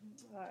room?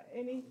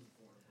 Any?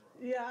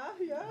 Yeah.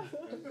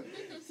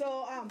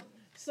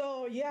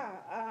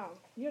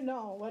 You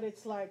know what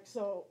it's like.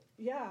 So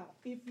yeah,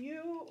 if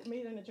you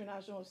meet an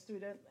international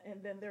student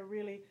and then they're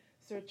really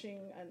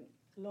searching and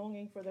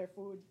longing for their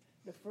food,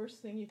 the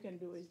first thing you can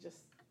do is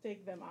just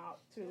take them out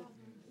to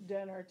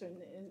dinner to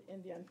an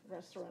Indian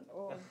restaurant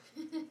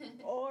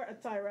or a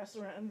Thai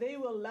restaurant, and they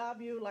will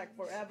love you like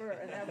forever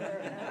and ever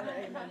and ever.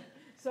 Amen.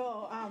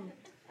 So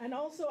and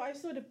also I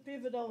saw the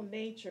pivotal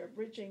nature of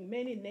reaching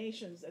many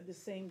nations at the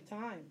same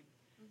time,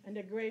 and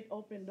the great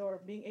open door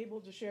of being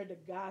able to share the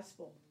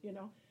gospel, you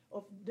know,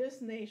 of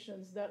these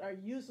nations that are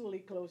usually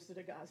close to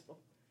the gospel.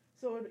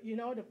 So, you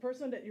know, the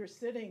person that you're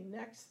sitting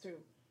next to,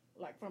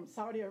 like from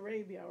Saudi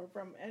Arabia or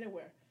from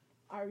anywhere,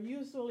 are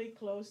usually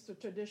close to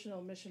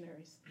traditional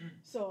missionaries.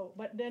 So,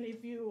 but then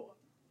if you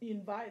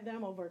invite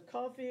them over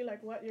coffee,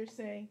 like what you're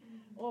saying,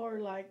 or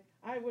like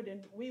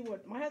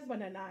my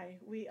husband and I,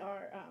 we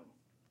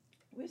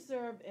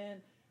served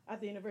at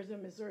the University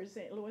of Missouri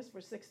St. Louis for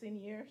 16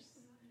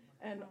 years,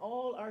 and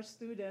all our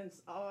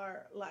students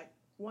are like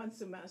 1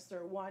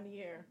 semester, 1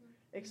 year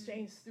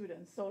exchange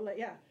students. So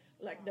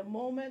like the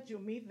moment you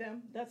meet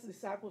them, that's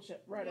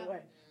discipleship right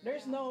away.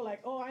 There's no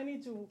like, oh, I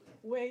need to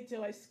wait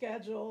till I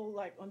schedule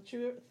like on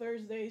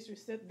Thursdays you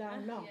sit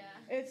down. No,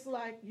 it's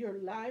like your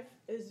life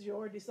is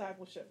your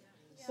discipleship.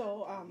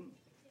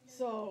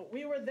 So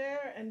we were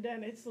there, and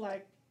then it's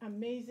like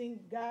amazing.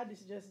 God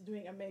is just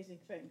doing amazing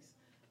things.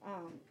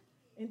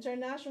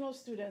 International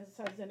students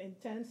has an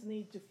intense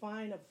need to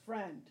find a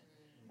friend,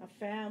 a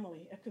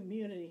family, a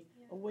community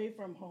away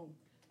from home.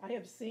 I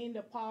have seen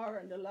the power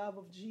and the love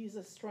of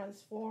Jesus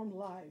transform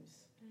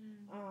lives.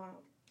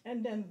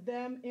 And then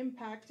them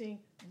impacting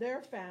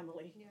their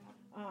family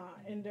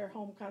in their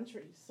home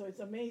countries. So it's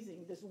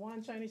amazing. This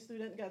one Chinese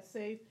student got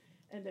saved,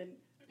 and then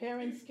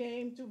parents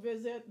came to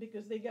visit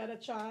because they got a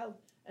child,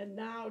 and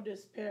now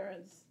these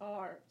parents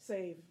are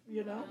saved,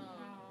 you know?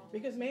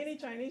 Because many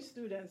Chinese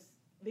students,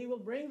 they will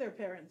bring their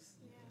parents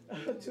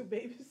to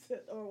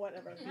babysit or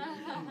whatever,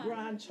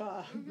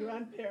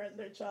 grandparent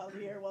their child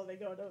here while they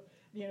go to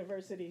the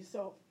university.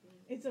 So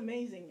it's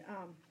amazing.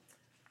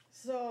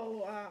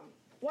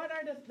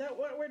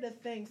 What were the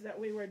things that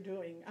we were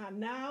doing?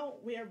 Now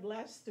we are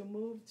blessed to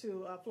move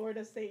to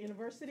Florida State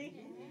University,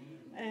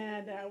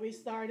 and we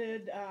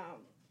started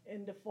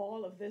in the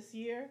fall of this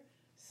year.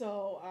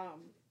 So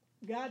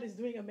God is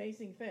doing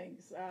amazing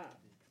things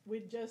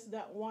with just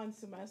that 1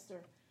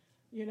 semester.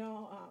 You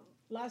know,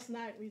 last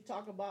night we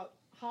talked about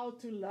how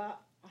to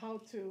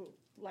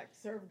like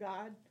serve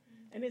God,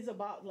 and it's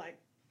about like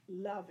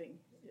loving.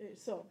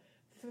 So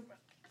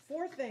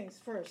 4 things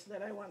first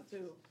that I want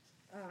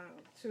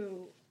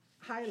to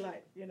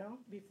highlight, you know,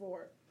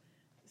 before.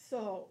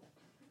 So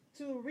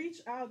to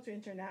reach out to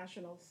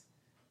internationals,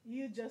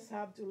 you just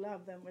have to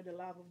love them with the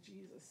love of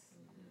Jesus.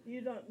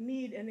 You don't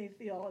need any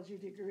theology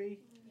degree.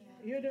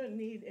 You don't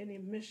need any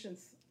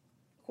missions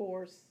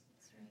course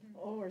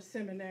or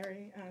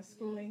seminary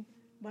schooling,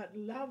 but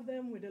love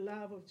them with the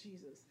love of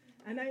Jesus.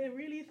 And I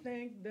really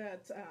think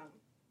that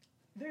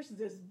there's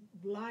this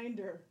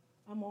blinder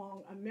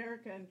among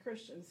American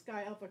Christians,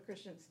 Chi Alpha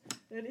Christians,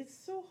 that it's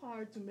so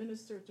hard to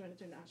minister to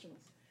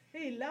internationals.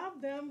 Hey,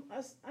 love them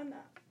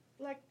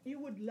like you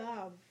would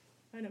love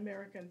an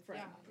American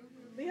friend.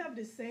 They have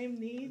the same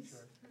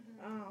needs.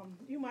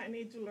 You might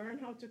need to learn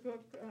how to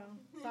cook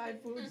Thai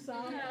food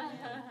some,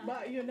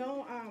 but you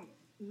know,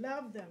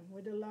 love them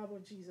with the love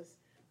of Jesus.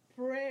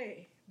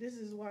 Pray. This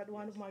is what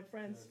one of my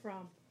friends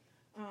from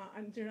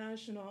an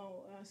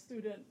international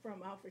student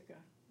from Africa,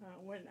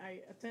 when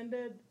I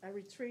attended a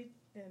retreat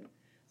in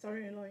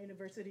Southern-in-Law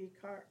University,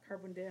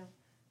 Carbondale,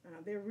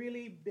 they're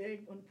really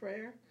big on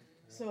prayer.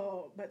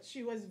 So, but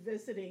she was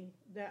visiting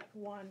that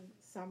one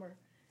summer,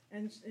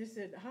 and she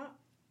said,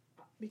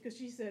 because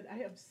she said, I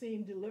have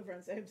seen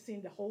deliverance. I have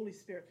seen the Holy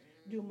Spirit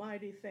do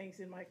mighty things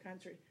in my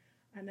country.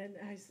 And then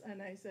I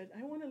said,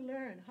 I want to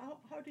learn.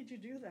 How did you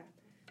do that?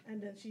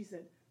 And then she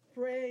said,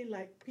 pray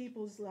like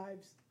people's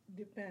lives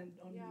depend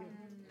on you.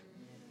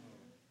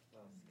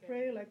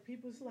 Pray like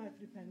people's lives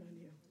depend on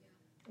you.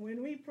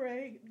 When we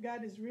pray,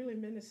 God is really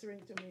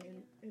ministering to me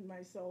in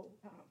my soul,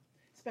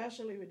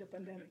 especially with the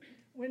pandemic.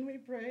 When we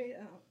pray,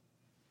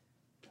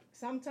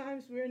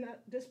 sometimes we're not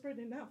desperate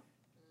enough.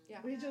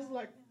 We just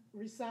like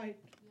recite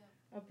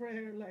a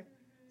prayer like,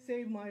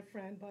 save my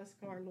friend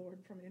Bhaskar, Lord,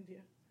 from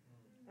India.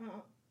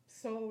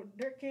 So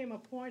there came a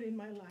point in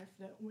my life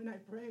that when I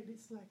prayed,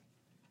 it's like,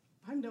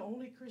 I'm the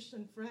only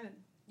Christian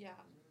friend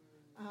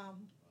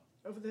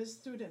of this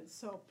student.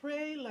 So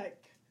pray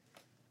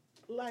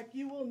like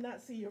you will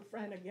not see your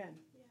friend again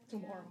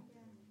tomorrow.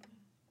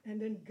 And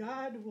then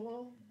God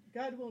will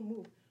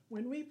move.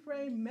 When we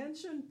pray,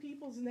 mention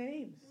people's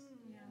names.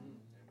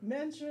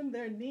 Mention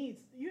their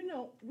needs. You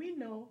know, we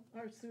know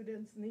our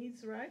students'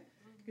 needs, right?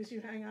 Because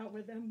you hang out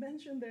with them.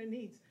 Mention their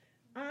needs.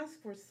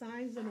 Ask for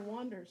signs and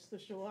wonders to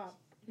show up,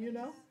 you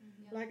know?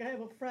 Like I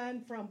have a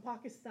friend from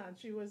Pakistan.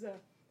 She was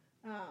a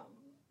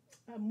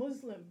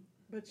Muslim,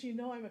 but she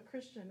know I'm a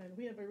Christian, and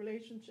we have a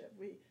relationship.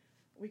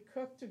 We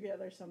cook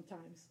together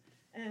sometimes.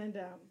 And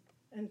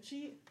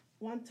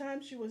one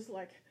time she was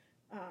like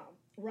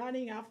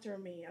running after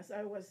me as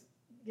I was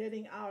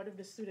getting out of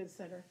the student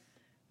center.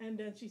 And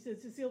then she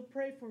said, Cecile,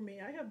 pray for me.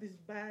 I have these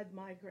bad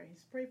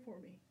migraines. Pray for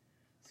me.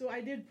 So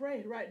I did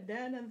pray right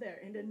then and there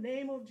in the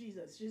name of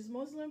Jesus. She's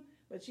Muslim,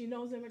 but she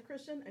knows I'm a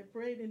Christian. I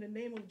prayed in the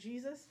name of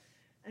Jesus.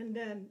 And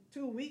then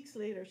 2 weeks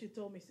later, she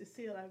told me,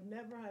 Cecile, I've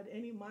never had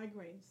any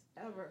migraines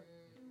ever.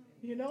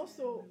 You know,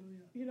 so,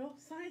 you know,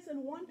 signs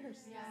and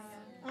wonders.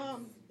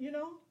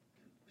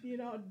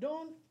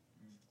 Don't,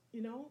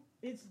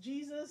 it's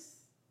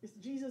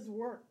Jesus'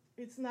 work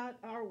It's not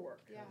our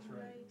work. Yeah. That's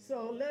right.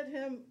 So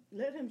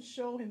let him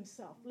show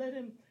himself. Let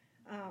him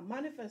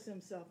manifest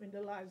himself in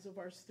the lives of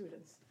our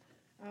students.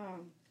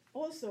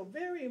 Also,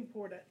 very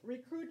important,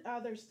 recruit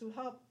others to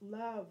help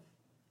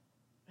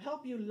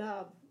you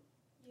love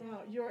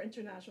your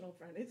international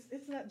friend.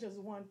 It's not just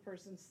one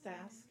person's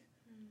task.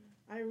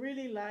 I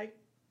really like,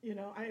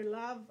 I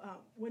love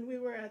when we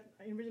were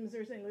in Virginia,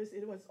 Missouri, St. Louis.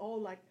 It was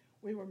all like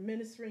we were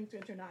ministering to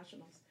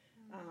internationals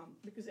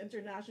because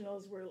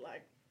internationals were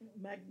like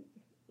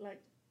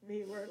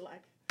they were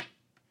like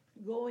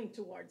going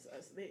towards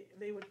us.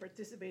 They would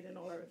participate in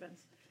all our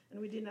events, and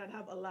we did not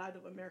have a lot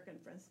of American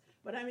friends.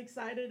 But I'm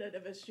excited at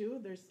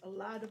FSU. There's a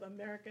lot of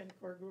American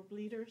core group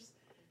leaders,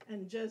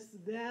 and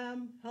just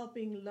them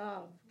helping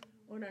love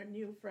on our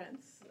new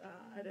friends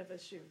at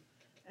FSU.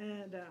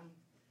 And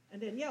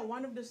then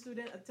one of the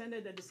students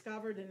attended the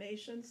Discover the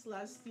Nations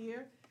last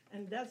year,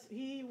 and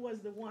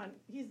he's the one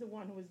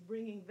who was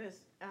bringing this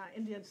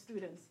Indian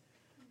students.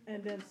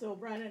 And then so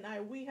Brian and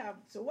I,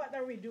 so what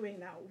are we doing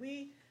now?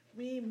 We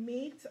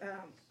meet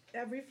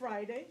every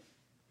Friday,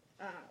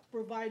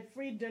 provide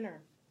free dinner,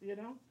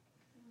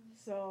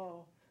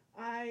 So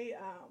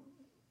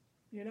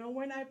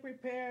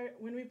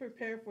when we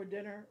prepare for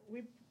dinner,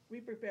 we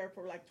prepare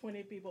for like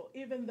 20 people,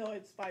 even though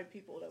it's 5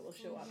 people that will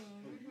show up.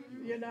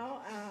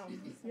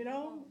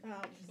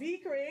 Be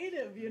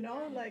creative,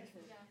 like,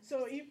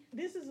 so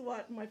this is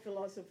what my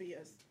philosophy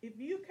is. If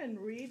you can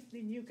read,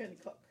 then you can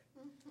cook.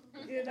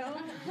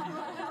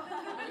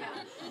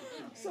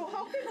 So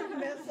how can you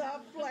mess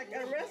up like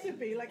a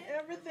recipe? Like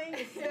everything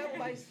is step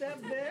by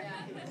step there.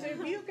 So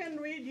if you can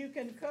read, you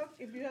can cook.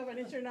 If you have an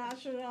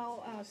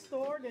international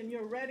store, then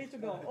you're ready to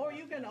go. Or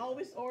you can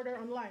always order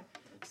online.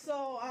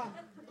 So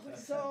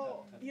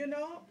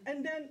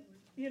and then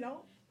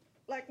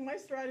like my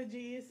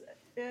strategy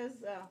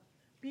is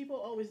people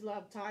always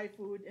love Thai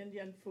food,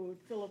 Indian food,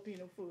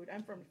 Filipino food.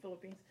 I'm from the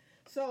Philippines,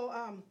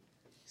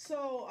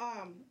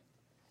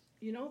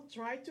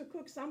 try to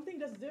cook something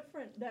that's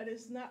different, that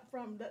is not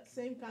from that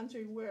same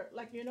country where,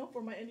 like,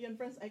 for my Indian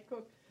friends, I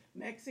cook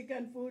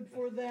Mexican food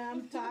for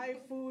them, Thai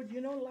food,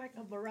 like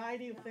a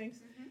variety of things.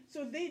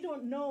 So they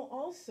don't know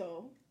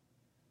also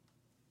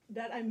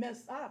that I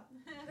messed up.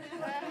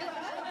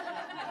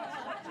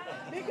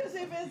 Because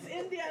if it's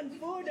Indian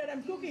food that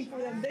I'm cooking for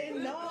them, they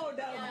know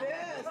that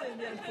this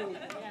Indian food.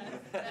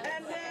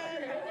 And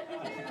then,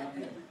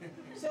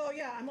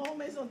 I'm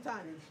always on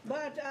time.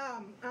 But,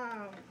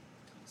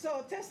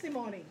 so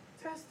testimony,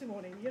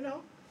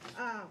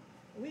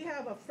 we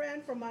have a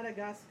friend from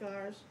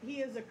Madagascar.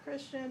 He is a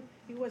Christian.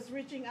 He was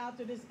reaching out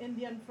to this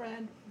Indian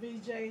friend,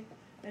 Vijay.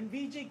 And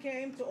Vijay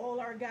came to all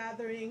our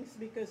gatherings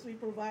because we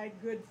provide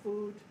good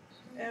food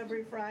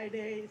every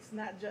Friday. It's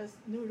not just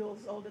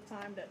noodles all the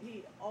time that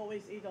he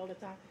always eat all the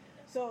time.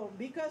 So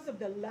because of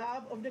the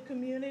love of the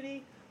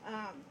community,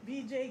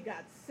 Vijay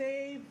got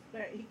saved.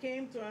 He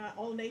came to an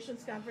All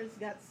Nations conference,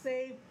 got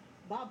saved,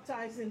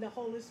 baptized in the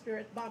Holy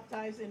Spirit,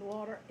 baptized in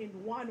water in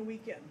one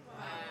weekend.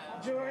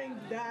 Wow. During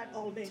that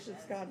All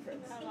Nations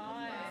conference.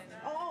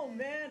 Oh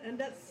man, and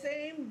that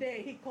same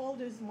day he called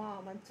his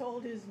mom and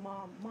told his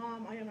mom,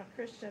 "Mom, I am a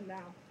Christian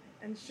now,"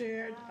 and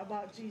shared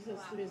about Jesus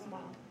to his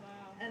mom.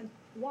 And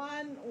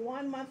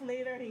one month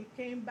later he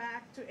came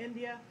back to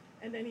India,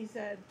 and then he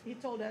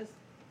told us,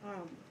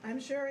 "I'm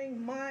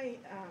sharing my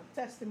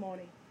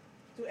testimony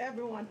to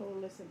everyone who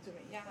will listen to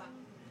me." Yeah.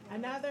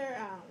 Another,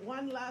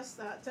 one last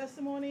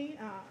testimony,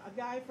 a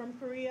guy from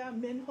Korea,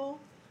 Minho,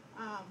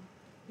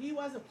 he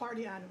was a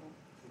party animal.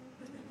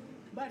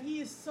 But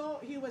he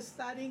was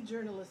studying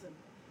journalism,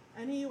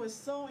 and he was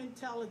so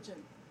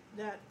intelligent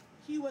that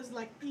he was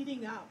like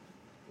eating up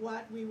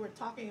what we were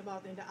talking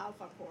about in the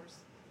Alpha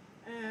course.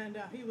 And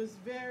he was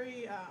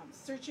very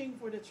searching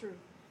for the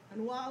truth.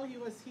 And while he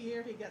was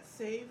here, he got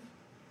saved,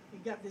 he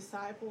got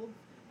discipled,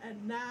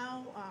 and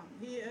now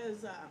he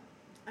is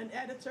an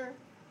editor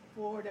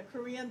for the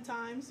Korean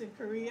Times in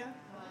Korea,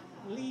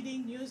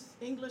 leading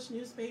English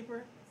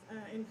newspaper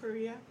in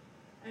Korea,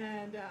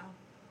 and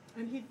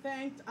he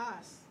thanked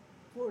us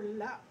for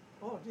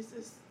this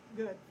is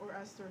good for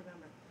us to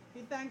remember.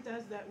 He thanked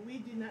us that we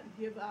did not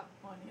give up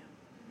on him.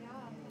 Yeah.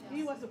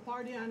 He was a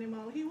party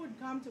animal. He would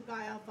come to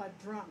Chi Alpha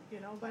drunk,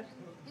 but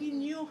he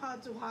knew how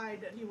to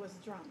hide that he was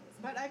drunk.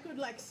 But I could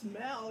like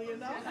smell,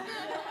 And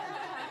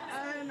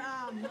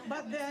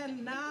but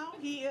then now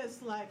he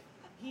is like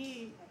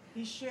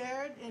He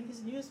shared in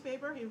his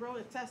newspaper, he wrote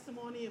a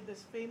testimony of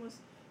this famous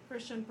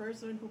Christian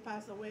person who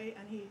passed away,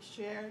 and he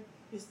shared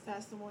his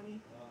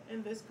testimony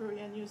in this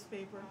Korean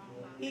newspaper.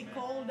 He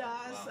called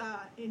us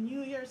in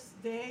New Year's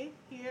Day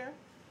here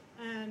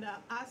and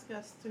asked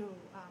us to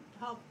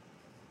help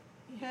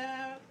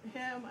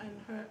him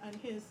and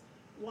his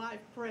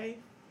wife pray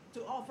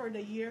to offer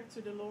the year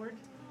to the Lord.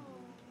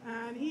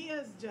 And he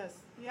is just,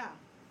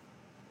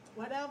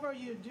 whatever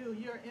you do,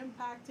 you're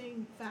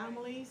impacting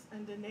families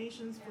and the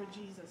nations for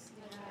Jesus.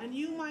 And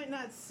you might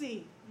not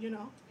see,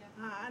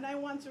 and I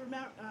want to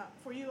remember,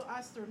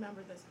 us to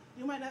remember this.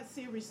 You might not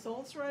see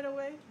results right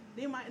away.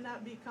 They might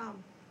not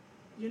become,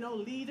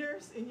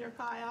 leaders in your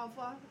Chi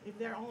Alpha, if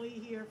they're only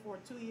here for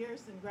 2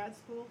 years in grad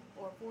school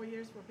or 4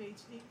 years for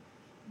PhD.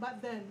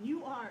 But then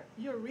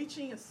you're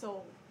reaching a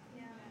soul.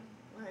 Yeah.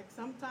 Like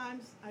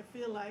sometimes I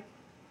feel like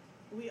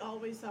we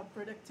always have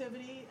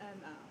productivity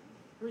and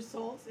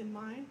results in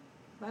mind.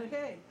 But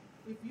hey,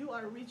 if you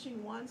are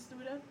reaching one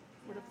student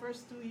for the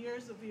first 2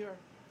 years of your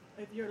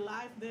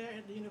life there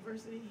at the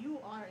university, you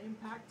are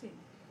impacting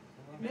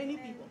many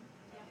people.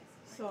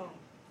 So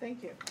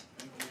thank you.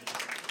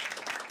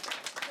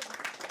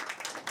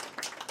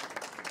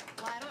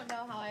 Well, I don't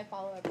know how I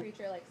follow a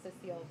preacher like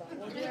Cecile, but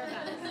we'll do our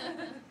best.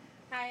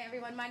 Hi,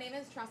 everyone. My name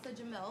is Tressa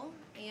Jamil,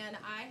 and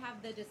I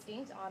have the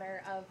distinct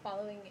honor of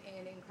following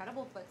in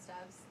incredible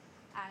footsteps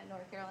at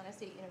North Carolina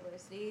State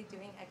University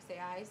doing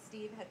XAI.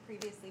 Steve had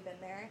previously been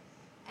there,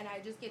 and I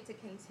just get to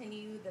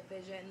continue the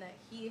vision that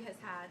he has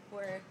had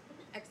for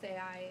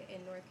XAI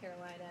in North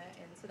Carolina,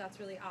 and so that's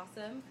really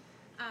awesome.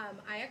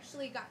 I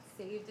actually got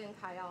saved in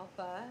Chi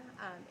Alpha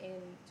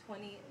in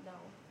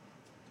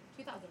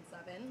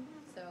 2007,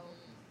 so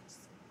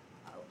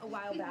a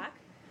while back.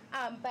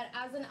 But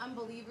as an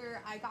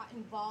unbeliever, I got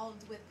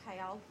involved with Chi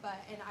Alpha,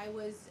 and I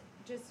was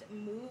just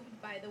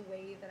moved by the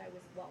way that I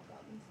was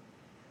welcomed.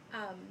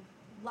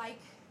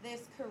 Like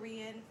this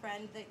Korean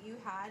friend that you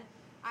had,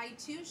 I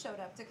too showed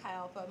up to Chi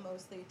Alpha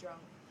mostly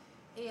drunk.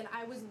 And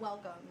I was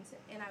welcomed,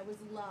 and I was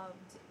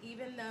loved,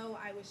 even though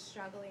I was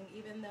struggling,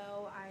 even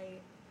though I,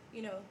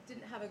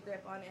 didn't have a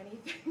grip on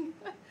anything.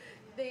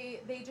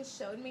 They just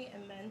showed me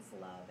immense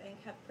love and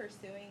kept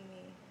pursuing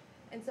me.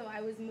 And so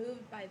I was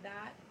moved by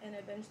that and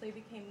eventually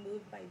became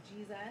moved by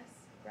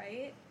Jesus,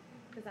 right?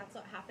 Because that's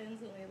what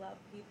happens when we love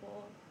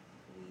people.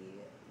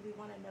 We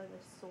want to know the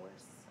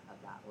source of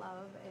that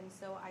love. And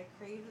so I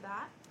craved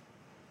that.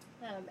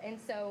 And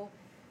so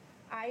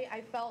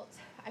I felt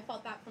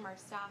that from our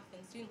staff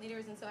and student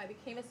leaders. And so I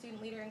became a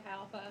student leader in Chi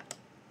Alpha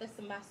the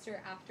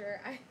semester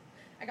after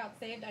I got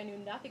saved. I knew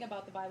nothing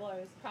about the Bible. I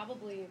was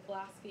probably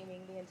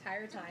blaspheming the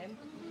entire time.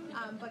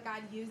 But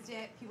God used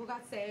it. People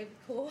got saved.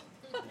 Cool.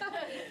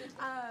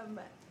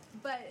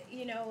 But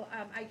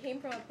I came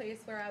from a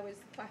place where I was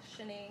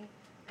questioning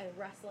and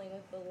wrestling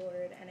with the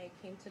Lord, and I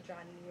came to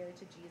draw near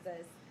to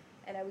Jesus.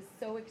 And I was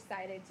so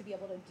excited to be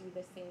able to do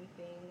the same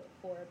thing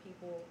for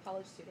people,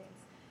 college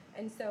students.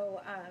 And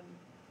so,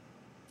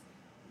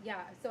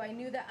 so I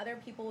knew that other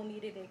people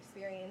needed to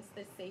experience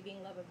the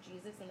saving love of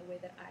Jesus in the way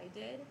that I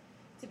did,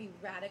 to be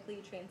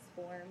radically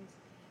transformed.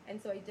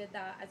 And so I did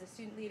that as a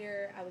student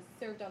leader. I was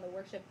served on the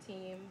worship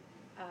team.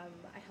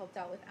 I helped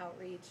out with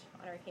outreach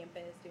on our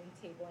campus, doing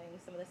tabling,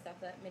 some of the stuff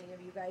that many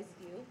of you guys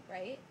do,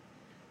 right?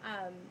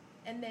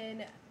 And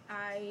then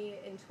I,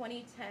 in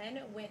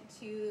 2010, went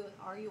to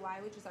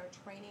RUI, which is our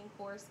training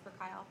course for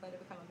Chi Alpha to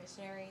become a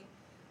missionary.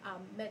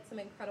 Met some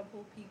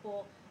incredible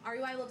people.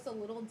 RUI looks a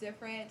little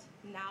different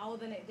now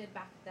than it did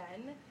back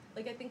then.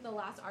 Like, I think the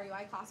last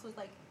RUI class was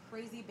like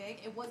crazy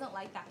big. It wasn't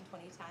like that in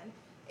 2010.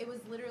 It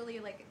was literally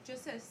like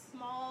just a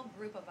small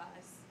group of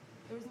us.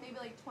 There was maybe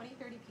like 20,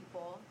 30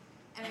 people.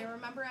 And I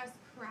remember us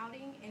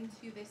crowding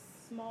into this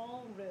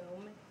small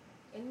room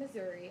in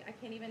Missouri. I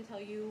can't even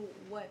tell you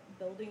what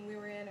building we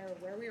were in or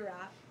where we were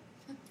at,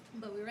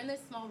 but we were in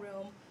this small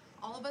room.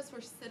 All of us were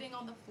sitting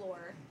on the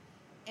floor,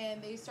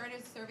 and they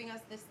started serving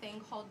us this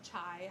thing called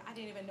chai. I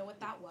didn't even know what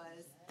that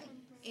was.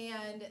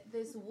 And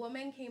this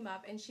woman came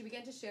up, and she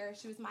began to share.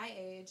 She was my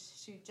age.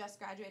 She just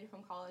graduated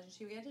from college, and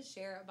she began to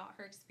share about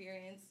her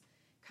experience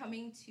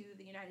coming to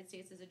the United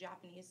States as a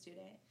Japanese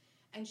student.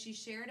 And she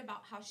shared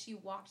about how she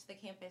walked the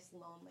campus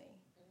lonely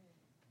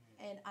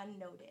and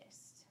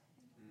unnoticed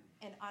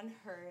and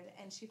unheard.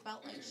 And she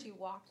felt like she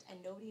walked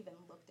and nobody even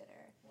looked at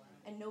her.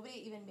 And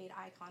nobody even made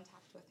eye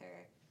contact with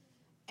her.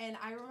 And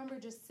I remember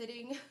just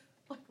sitting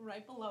like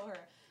right below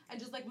her. And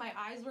just like my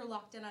eyes were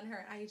locked in on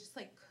her. And I just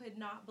like could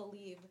not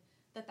believe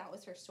that that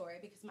was her story,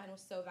 because mine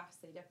was so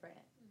vastly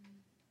different.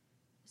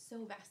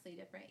 So vastly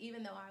different.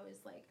 Even though I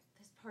was like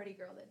this party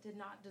girl that did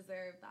not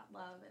deserve that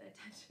love and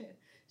attention.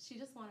 She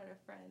just wanted a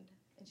friend.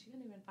 And she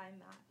couldn't even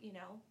find that,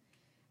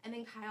 And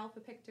then Chi Alpha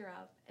picked her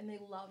up, and they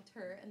loved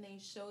her, and they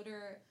showed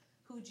her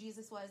who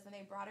Jesus was, and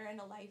they brought her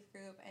into life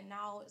group. And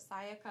now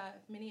Sayaka,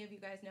 if many of you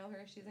guys know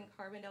her, she's in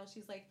Carbondale.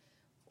 She's like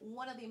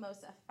one of the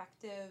most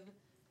effective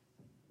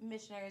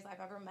missionaries I've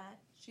ever met.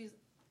 She's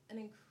an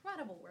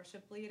incredible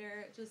worship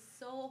leader, just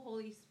so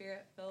Holy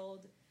Spirit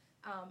filled.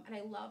 And I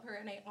love her,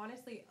 and I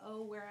honestly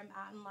owe where I'm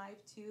at in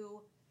life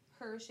to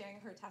her sharing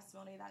her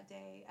testimony that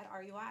day at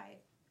RUI.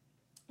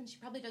 And she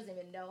probably doesn't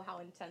even know how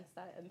intense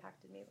that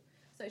impacted me.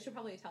 So I should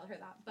probably tell her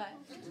that. But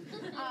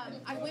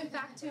I went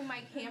back to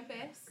my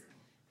campus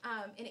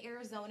in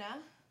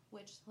Arizona,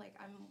 which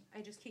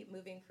I just keep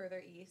moving further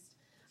east.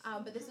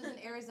 But this was in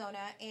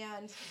Arizona,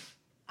 and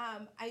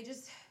I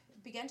just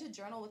began to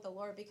journal with the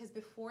Lord, because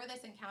before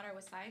this encounter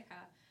with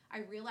Sayaka, I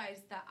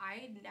realized that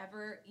I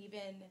never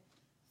even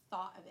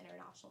thought of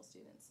international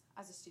students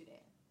as a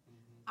student.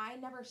 I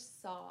never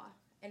saw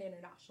an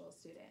international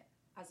student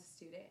as a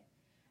student.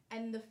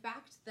 And the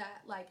fact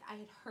that I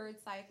had heard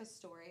Sayaka's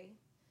story,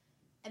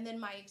 And then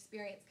my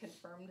experience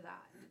confirmed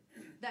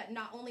that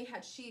not only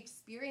had she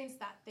experienced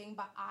that thing,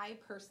 but I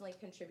personally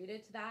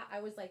contributed to that.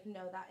 I was like,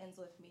 no, that ends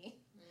with me.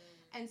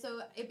 And so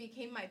it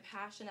became my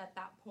passion at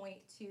that point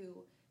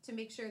to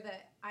make sure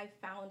that I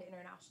found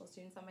international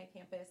students on my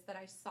campus, that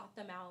I sought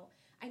them out.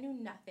 I knew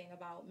nothing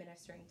about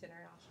ministering to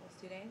international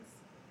students.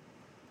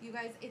 You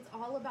guys, it's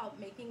all about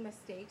making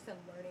mistakes and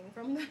learning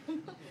from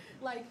them.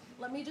 Like,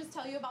 let me just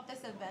tell you about this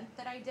event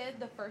that I did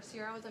the first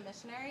year I was a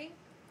missionary.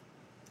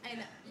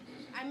 And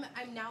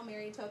I'm now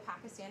married to a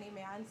Pakistani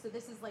man, so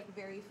this is like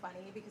very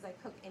funny because I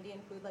cook Indian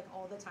food like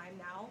all the time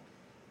now,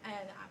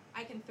 and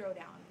I can throw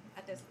down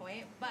at this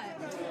point, but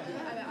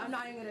I'm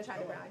not even gonna try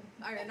to brag,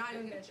 or I'm not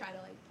even gonna try to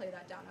like play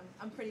that down.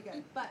 I'm pretty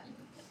good, but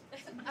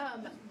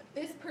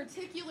this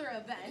particular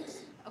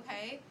event,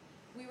 okay,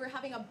 we were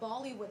having a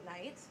Bollywood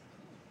night,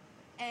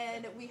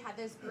 and we had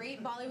this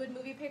great Bollywood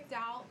movie picked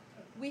out.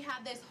 We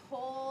had this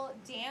whole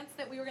dance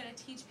that we were gonna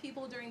teach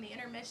people during the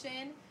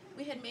intermission.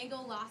 We had mango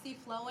lassi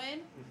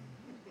flowing,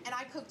 and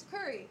I cooked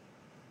curry.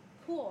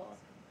 Cool.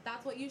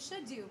 That's what you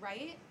should do,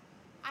 right?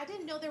 I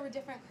didn't know there were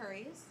different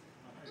curries.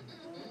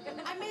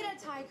 I made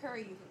a Thai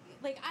curry.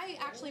 Like, I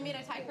actually made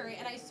a Thai curry,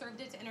 and I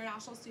served it to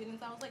international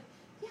students. I was like,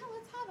 yeah,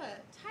 let's have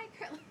a Thai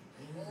curry.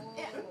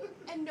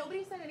 And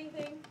nobody said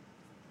anything.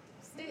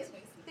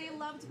 They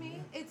loved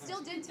me. It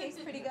still did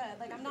taste pretty good.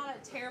 Like, I'm not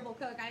a terrible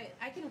cook.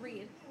 I can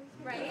read,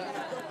 right?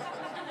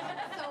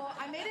 So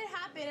I made it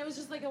happen. It was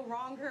just like a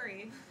wrong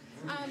curry.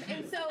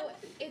 And so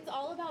it's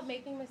all about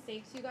making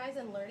mistakes, you guys,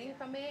 and learning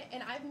from it.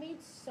 And I've made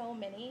so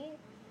many,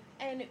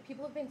 and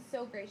people have been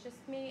so gracious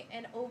to me.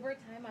 And over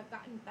time, I've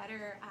gotten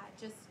better at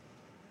just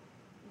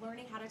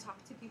learning how to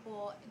talk to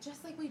people,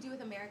 just like we do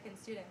with American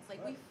students.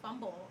 Like, we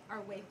fumble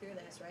our way through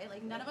this, right?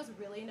 Like, none of us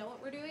really know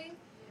what we're doing.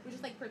 We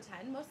just like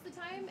pretend most of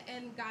the time,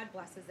 and God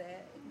blesses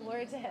it.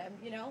 Glory to Him,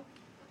 you know?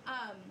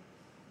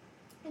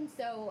 And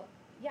so,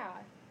 yeah,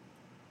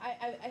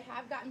 I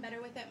have gotten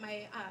better with it.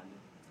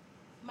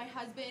 My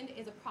husband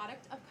is a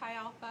product of Chi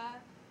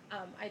Alpha.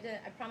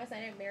 I promise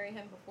I didn't marry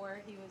him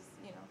before he was,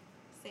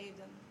 saved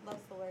and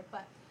loves the Lord.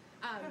 But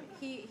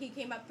he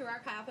came up through our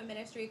Chi Alpha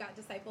ministry, got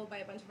discipled by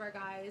a bunch of our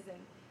guys, and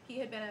he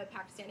had been a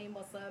Pakistani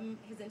Muslim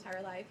his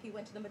entire life. He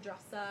went to the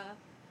madrasa.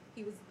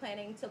 He was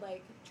planning to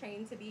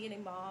train to be an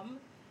imam.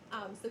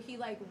 So he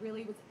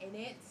really was in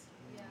it,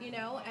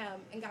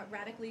 and got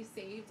radically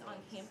saved on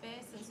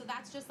campus. And so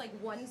that's just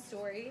one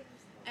story.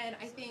 And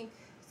I think,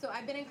 so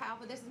I've been in Chi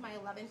Alpha. This is my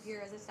 11th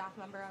year as a staff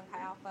member on Chi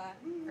Alpha,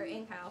 or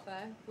in Chi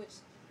Alpha, which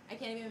I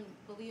can't even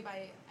believe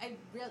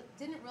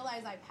didn't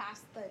realize I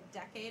passed the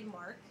decade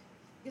mark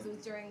because it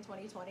was during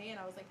 2020, and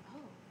I was like, oh,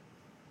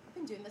 I've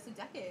been doing this a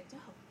decade, dope.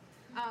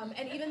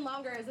 And even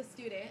longer as a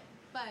student.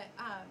 But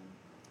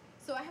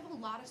so I have a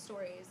lot of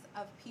stories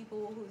of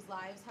people whose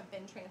lives have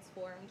been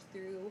transformed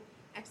through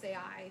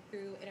XAI,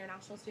 through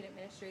International Student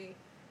Ministry.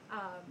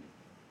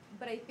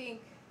 But I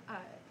think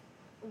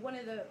one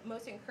of the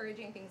most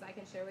encouraging things I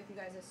can share with you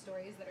guys is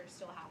stories that are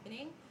still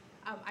happening.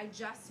 I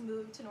just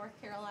moved to North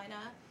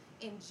Carolina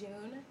in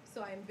June,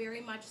 so I'm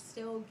very much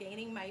still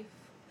gaining my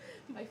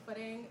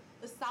footing.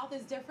 The South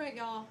is different,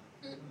 y'all.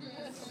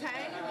 Okay?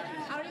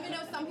 I don't even know,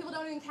 some people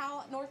don't even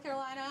count North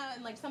Carolina,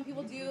 and some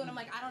people do, and I'm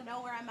like, I don't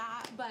know where I'm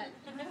at, but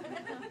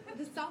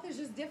the South is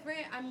just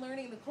different. I'm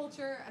learning the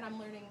culture, and I'm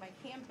learning my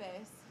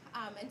campus.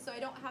 And so I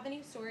don't have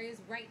any stories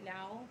right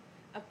now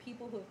of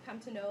people who have come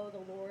to know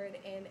the Lord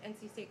in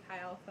NC State Chi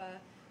Alpha,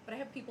 but I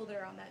have people that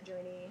are on that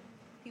journey,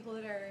 people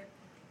that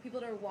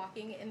are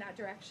walking in that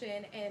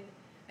direction, and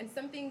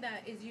something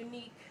that is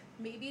unique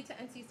maybe to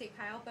NC State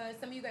Chi Alpha.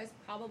 Some of you guys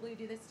probably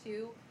do this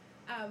too.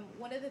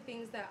 One of the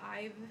things that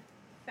I've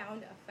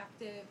found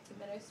effective to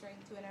ministering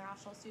to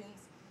international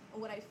students,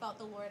 and what I felt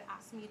the Lord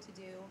asked me to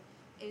do,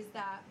 is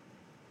that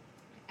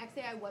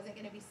XAI wasn't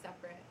going to be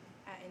separate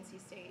at NC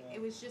State.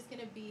 It was just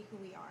going to be who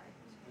we are.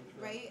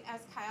 Right?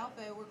 As Chi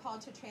Alpha, we're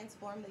called to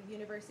transform the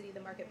university,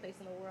 the marketplace,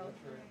 and the world.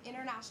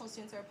 International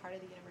students are a part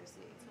of the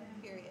university,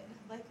 period.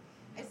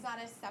 It's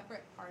not a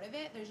separate part of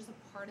it. They're just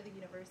a part of the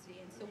university.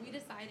 And so we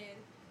decided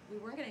we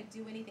weren't going to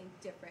do anything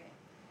different.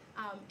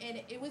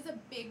 And it was a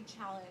big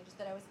challenge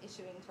that I was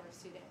issuing to our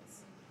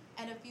students.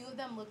 And a few of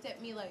them looked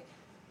at me like,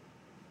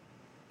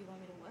 you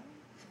want me to what?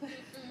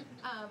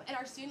 And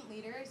our student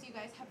leaders, you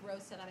guys have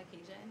rose to that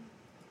occasion.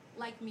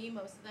 Like me,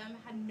 most of them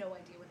had no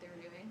idea what they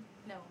were doing.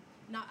 No,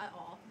 not at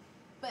all.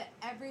 But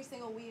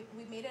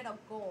we made it a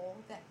goal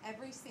that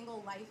every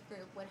single life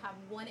group would have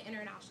one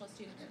international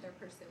student that they're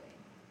pursuing,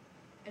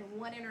 and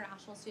one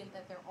international student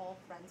that they're all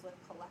friends with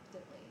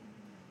collectively.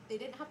 They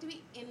didn't have to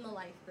be in the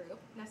life group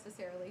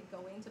necessarily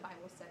going to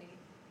Bible study,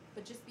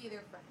 but just be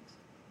their friend.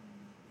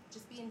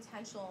 Just be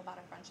intentional about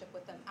a friendship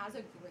with them as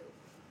a group.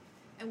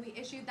 And we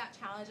issued that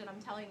challenge, and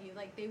I'm telling you,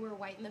 they were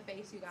white in the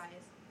face, you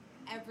guys.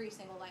 Every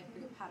single life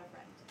group had a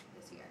friend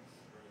this year.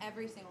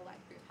 Every single life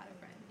group had a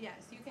friend.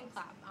 Yes, you can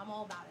clap. I'm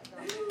all about it,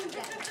 girl.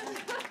 Yes.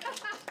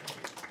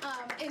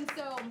 And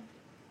so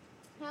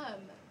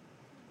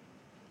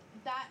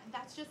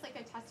that's just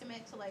a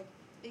testament to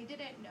they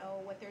didn't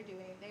know what they're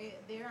doing.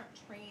 They aren't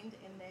trained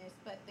in this,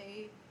 but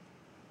they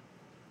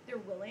they're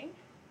willing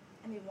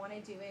and they want to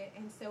do it.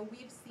 And so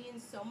we've seen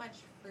so much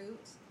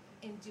fruit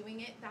in doing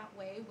it that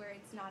way, where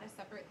it's not a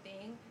separate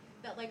thing,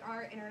 that like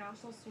our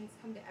international students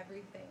come to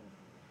everything.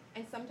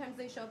 And sometimes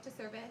they show up to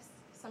service,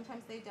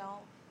 sometimes they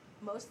don't.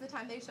 Most of the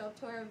time they show up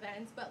to our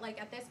events, but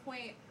like at this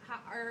point,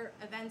 our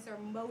events are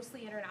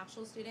mostly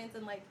international students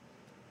and like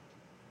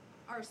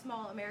our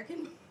small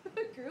American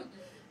group.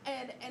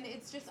 And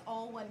it's just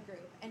all one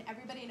group, and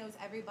everybody knows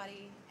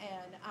everybody,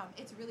 and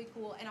it's really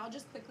cool. And I'll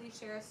just quickly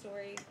share a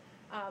story.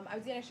 I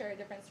was gonna share a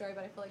different story,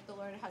 but I feel like the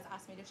Lord has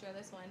asked me to share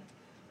this one.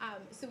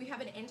 So we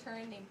have an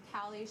intern named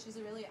Callie. She's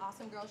a really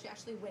awesome girl. She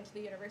actually went to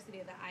the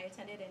university that I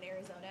attended in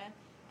Arizona,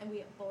 and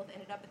we both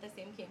ended up at the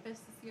same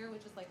campus this year,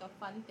 which is like a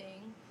fun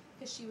thing,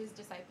 because she was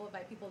discipled by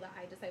people that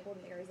I discipled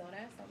in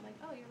Arizona. So I'm like,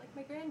 oh, you're like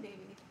my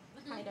grandbaby,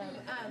 kind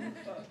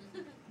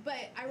of.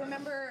 But I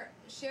remember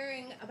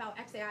sharing about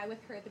XAI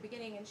with her at the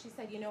beginning, and she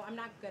said, you know, I'm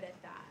not good at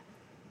that.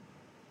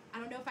 I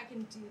don't know if I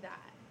can do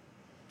that.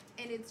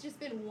 And it's just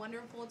been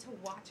wonderful to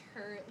watch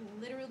her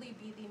literally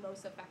be the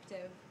most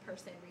effective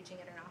person reaching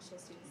international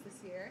students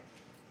this year.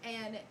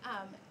 And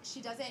she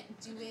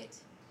doesn't do it,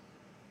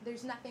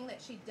 there's nothing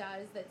that she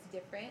does that's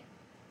different,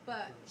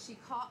 but she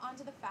caught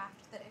onto the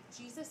fact that if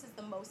Jesus is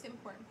the most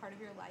important part of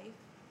your life,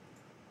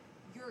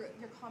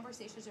 your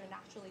conversations are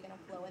naturally going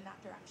to flow in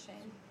that direction.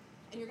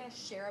 And you're going to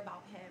share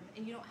about him.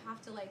 And you don't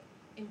have to like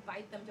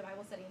invite them to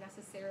Bible study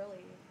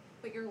necessarily,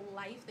 but your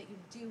life that you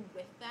do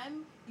with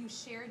them, you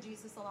share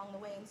Jesus along the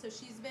way. And so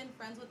she's been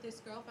friends with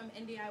this girl from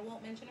India. I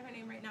won't mention her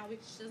name right now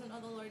because she doesn't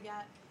know the Lord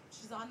yet.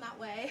 She's on that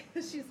way.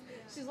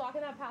 She's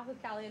walking that path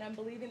with Callie, and I'm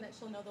believing that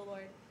she'll know the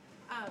Lord.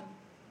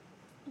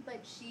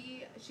 But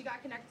she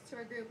got connected to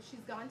our group.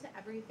 She's gone to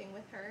everything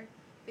with her.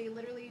 They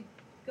literally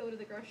go to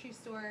the grocery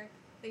store.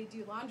 They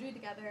do laundry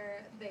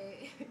together.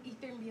 They eat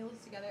their meals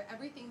together.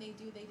 Everything they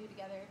do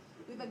together.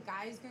 We have a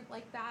guys group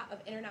like that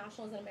of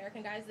internationals and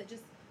American guys that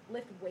just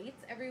lift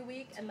weights every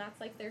week, and that's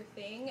like their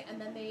thing.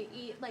 And then they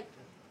eat, like,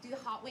 do the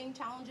hot wing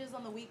challenges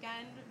on the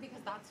weekend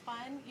because that's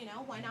fun, you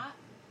know, why not?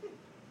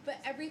 But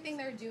everything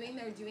they're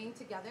doing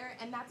together,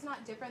 and that's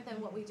not different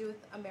than what we do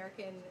with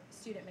American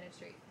student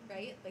ministry,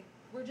 right? Like,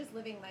 we're just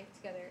living life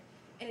together.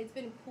 And it's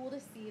been cool to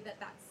see that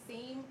that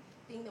same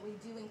thing that we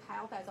do in Chi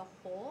Alpha as a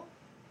whole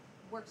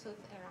works with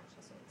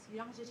international students. You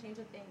don't have to change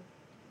a thing.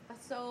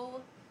 That's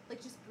so,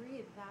 like, just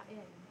breathe that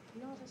in.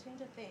 You don't have to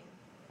change a thing,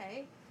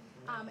 okay?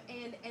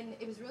 And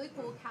it was really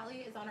cool.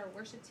 Callie is on our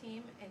worship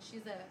team, and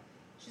she's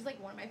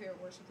like one of my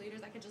favorite worship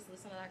leaders. I could just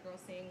listen to that girl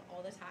sing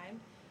all the time.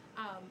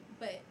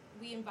 But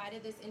we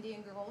invited this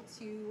Indian girl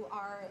to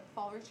our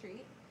fall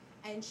retreat,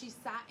 and she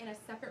sat in a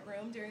separate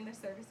room during the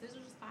services,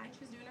 which was fine. She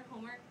was doing her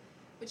homework,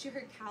 but she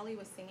heard Callie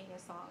was singing a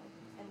song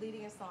and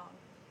leading a song.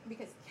 And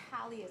because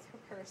Callie is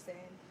her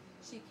person,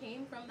 she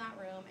came from that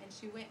room and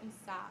she went and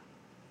sat.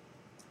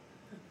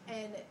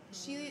 And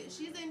she's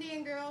an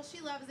Indian girl.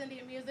 She loves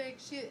Indian music.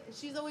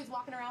 She's always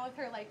walking around with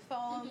her like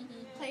phone,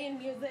 playing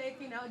music,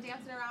 you know,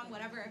 dancing around,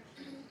 whatever.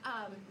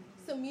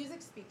 So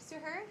music speaks to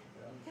her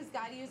because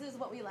God uses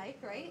what we like,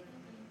 right?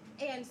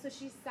 And so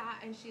she sat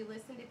and she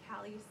listened to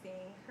Callie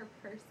sing her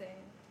person.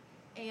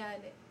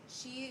 And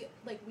she,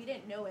 like, we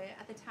didn't know it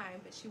at the time,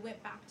 but she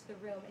went back to the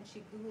room and she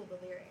Googled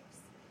the lyrics.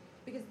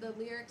 Because the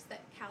lyrics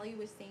that Callie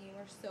was singing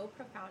were so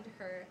profound to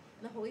her,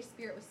 and the Holy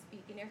Spirit was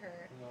speaking to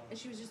her, and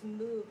she was just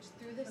moved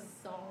through this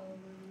song.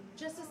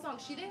 Just a song.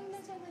 She didn't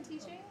attend the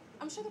teaching.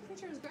 I'm sure the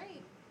preacher was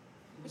great,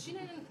 but she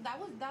didn't. That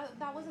wasn't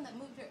that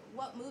moved her.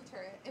 What moved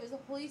her? It was the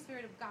Holy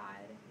Spirit of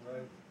God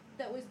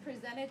that was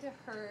presented to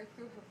her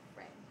through her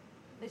friend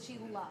that she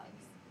loves.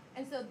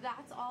 And so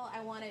that's all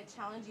I want to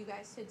challenge you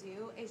guys to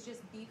do, is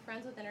just be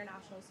friends with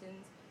international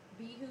students.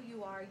 Be who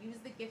you are. Use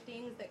the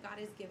giftings that God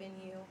has given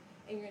you,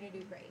 and you're going to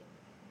do great.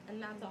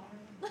 And that's all.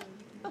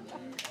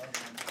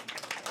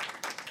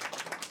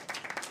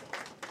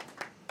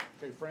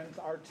 Okay, friends,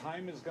 our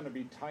time is going to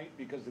be tight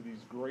because of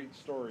these great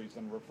stories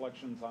and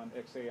reflections on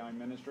XAI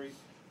ministry.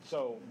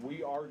 So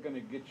we are going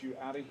to get you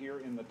out of here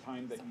in the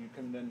time that you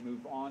can then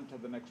move on to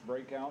the next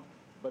breakout.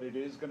 But it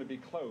is going to be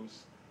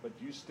close. But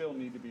you still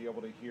need to be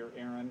able to hear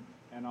Aaron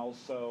and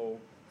also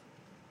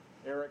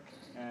Eric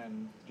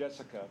and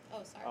Jessica.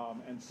 Oh, sorry.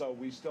 And so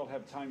we still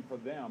have time for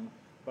them.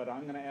 But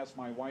I'm going to ask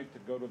my wife to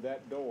go to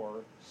that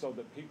door so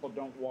that people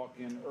don't walk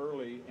in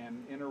early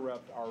and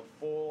interrupt our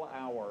full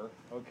hour,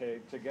 okay,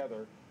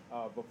 together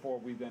before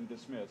we then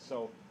dismiss.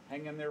 So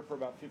hang in there for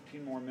about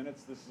 15 more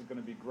minutes. This is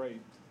going to be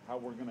great, how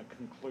we're going to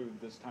conclude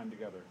this time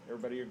together.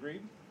 Everybody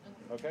agreed?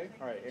 Okay?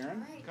 All right,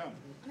 Aaron, All right. come.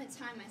 I'm going to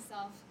time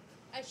myself.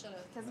 I should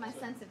have. Because my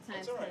sense of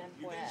time's That's all kind right.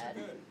 of You guys are fled.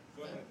 good.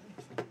 Go ahead.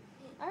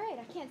 All right,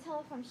 I can't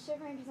tell if I'm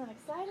shivering because I'm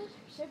excited,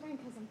 or shivering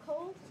because I'm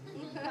cold.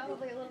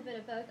 Probably a little bit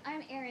of both.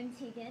 I'm Erin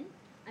Teagan.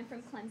 I'm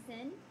from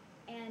Clemson,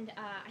 and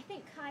I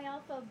think Chi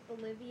Alpha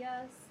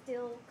Bolivia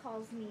still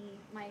calls me,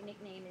 my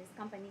nickname is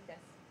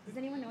Campanitas. Does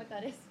anyone know what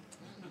that is?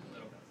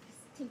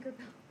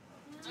 Tinkerbell.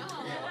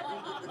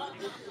 Oh.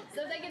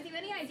 So if that gives you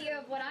any idea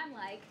of what I'm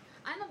like,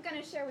 I'm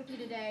going to share with you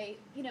today,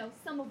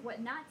 some of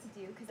what not to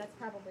do, because that's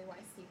probably why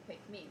Steve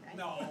picked me, right?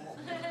 No.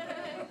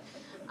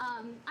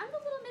 I'm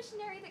the little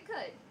missionary that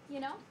could,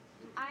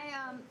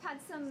 I had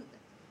some,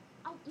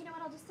 you know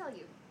what, I'll just tell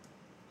you.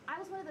 I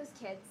was one of those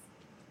kids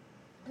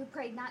who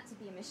prayed not to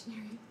be a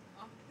missionary.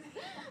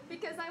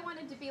 Because I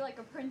wanted to be like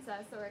a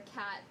princess or a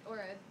cat or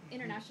an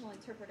international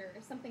interpreter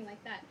or something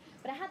like that.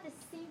 But I had this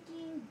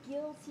sinking,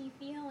 guilty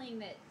feeling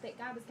that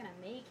God was going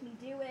to make me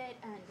do it,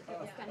 and it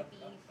was going to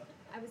be,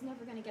 I was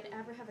never going to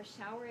ever have a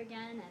shower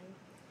again, and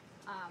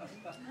I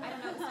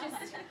don't know,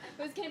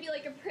 it was going to be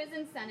like a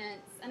prison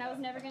sentence, and I was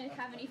never going to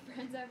have any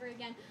friends ever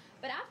again.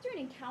 But after an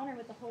encounter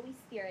with the Holy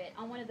Spirit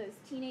on one of those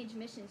teenage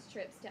missions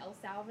trips to El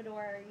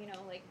Salvador,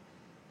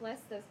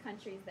 bless those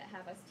countries that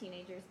have us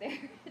teenagers there.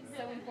 It's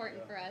so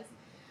important for us.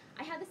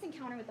 I had this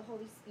encounter with the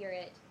Holy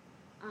Spirit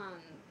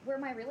where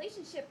my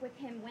relationship with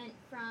him went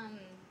from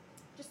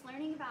just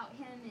learning about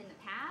him in the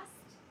past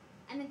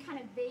and then kind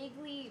of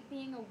vaguely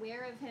being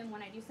aware of him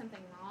when I do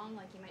something wrong,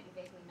 like he might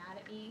be vaguely mad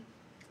at me,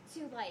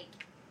 to like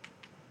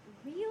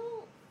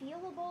real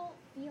feelable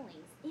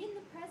feelings in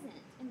the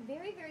present, and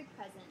very, very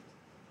present.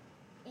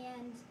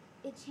 And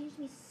it changed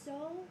me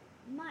so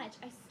much.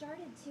 I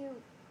started to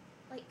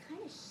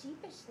kind of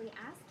sheepishly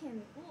ask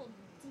him, well,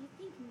 do you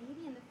think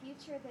maybe in the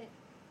future that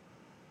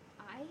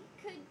I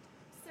could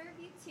serve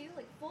you too,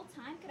 full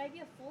time? Could I be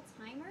a full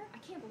timer? I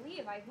can't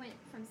believe I went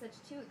from such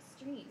two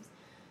extremes.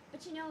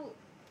 But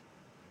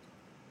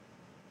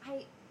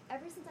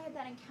ever since I had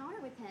that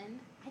encounter with him,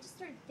 I just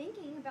started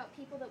thinking about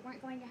people that weren't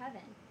going to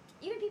heaven.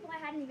 Even people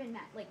I hadn't even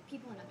met, like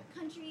people in other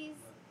countries.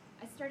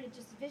 I started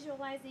just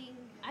visualizing,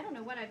 I don't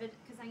know what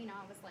because I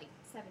was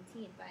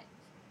 17, but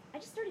I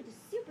just started to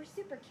super,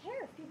 super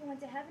care if people went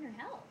to heaven or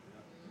hell.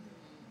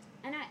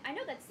 And I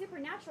know that's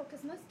supernatural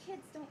because most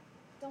kids don't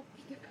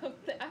think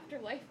about the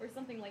afterlife or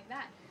something like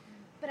that.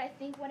 But I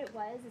think what it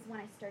was is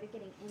when I started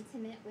getting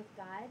intimate with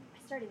God,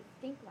 I started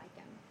to think like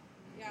him.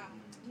 Yeah.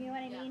 Do you know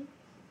what I mean?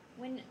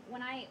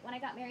 When I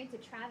got married to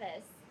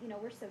Travis,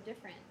 we're so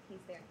different. He's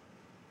there.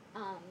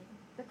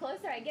 The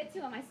closer I get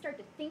to him, I start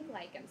to think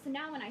like him. So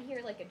now when I hear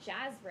a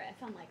jazz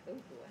riff, I'm like, ooh.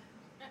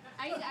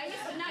 I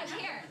used to not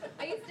care.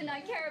 I used to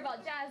not care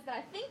about jazz, but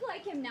I think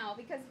like him now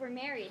because we're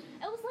married.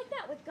 It was like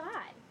that with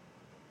God.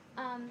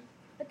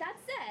 But that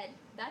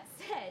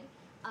said,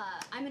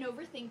 I'm an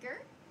overthinker.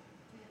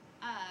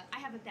 I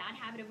have a bad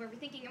habit of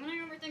overthinking, and when I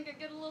overthink, I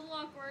get a little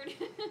awkward.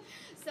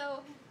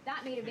 So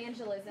that made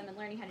evangelism and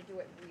learning how to do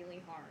it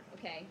really hard.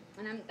 Okay,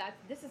 and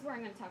this is where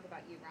I'm going to talk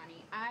about you,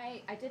 Ronnie.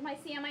 I did my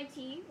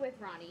CMIT with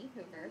Ronnie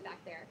Hoover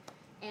back there,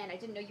 and I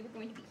didn't know you were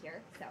going to be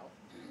here, so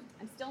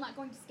I'm still not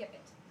going to skip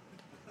it.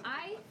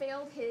 I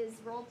failed his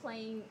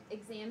role-playing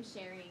exam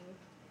sharing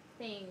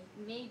thing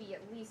maybe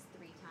at least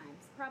 3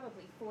 times,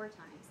 probably 4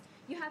 times.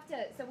 You have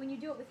to, so when you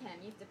do it with him,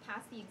 you have to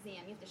pass the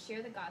exam, you have to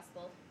share the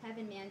gospel,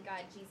 heaven, man,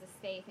 God, Jesus,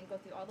 faith, and go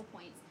through all the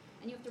points.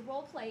 And you have to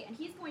role-play, and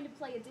he's going to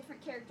play a different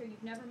character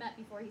you've never met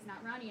before. He's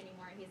not Ronnie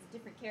anymore, he has a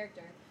different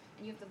character,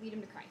 and you have to lead him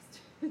to Christ.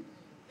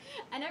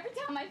 And every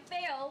time I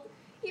failed,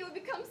 he would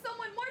become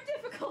someone more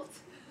difficult.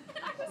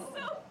 And I was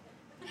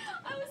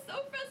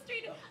so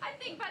frustrated. I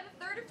think by the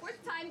 3rd or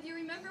 4th time, do you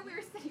remember we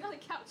were sitting on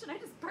the couch and I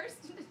just burst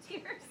into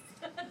tears?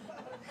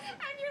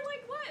 And you're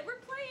like, what?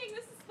 We're playing.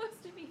 This is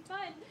supposed to be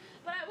fun.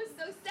 But I was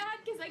so sad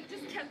because I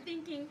just kept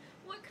thinking,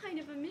 what kind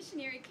of a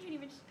missionary can't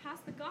even just pass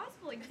the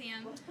gospel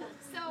exam?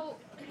 So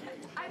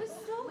I was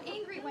so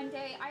angry one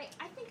day.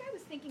 I think I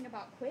was thinking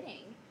about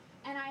quitting.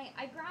 And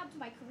I grabbed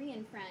my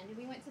Korean friend and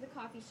we went to the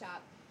coffee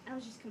shop and I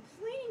was just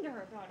complaining to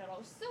her about it. I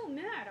was so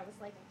mad. I was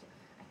like,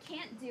 I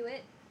can't do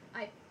it.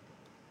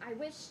 I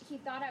wish he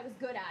thought I was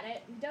good at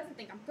it. He doesn't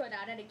think I'm good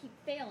at it. I keep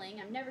failing.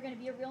 I'm never going to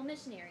be a real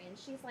missionary. And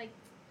she's like,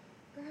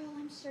 girl,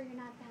 I'm sure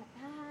you're not that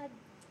bad.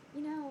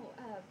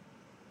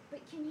 But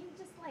can you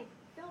just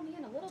fill me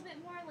in a little bit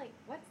more?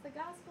 What's the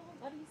gospel?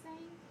 What are you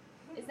saying?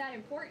 Is that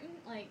important?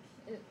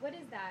 What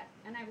is that?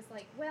 And I was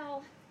like,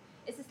 well,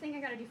 it's this thing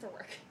I got to do for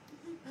work.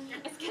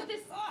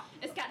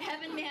 It's got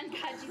heaven, man,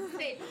 God, Jesus,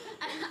 faith.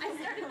 I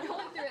started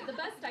going through it the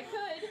best I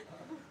could.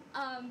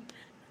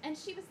 And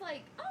she was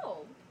like,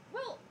 oh,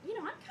 well,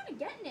 I'm kind of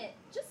getting it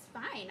just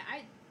fine.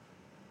 I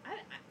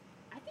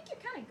think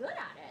you're kind of good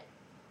at it.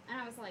 And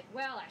I was like,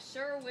 well, I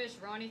sure wish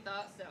Ronnie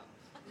thought so.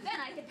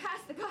 Then I could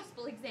pass the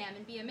gospel exam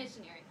and be a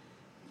missionary.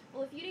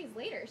 Well, a few days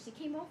later, she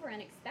came over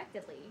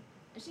unexpectedly,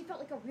 and she felt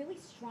like a really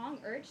strong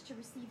urge to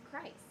receive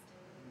Christ.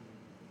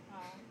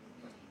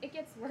 It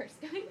gets worse,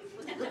 guys.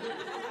 It gets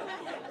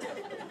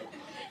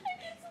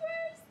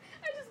worse.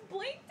 I just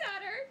blinked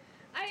at her.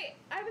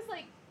 I was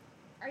like,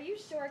 are you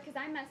sure?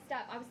 Because I messed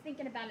up. I was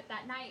thinking about it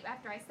that night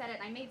after I said it,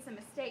 and I made some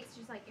mistakes.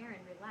 She's like, Erin,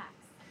 relax.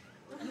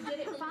 You did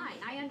it fine.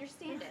 I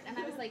understand it. And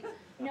I was like,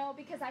 no,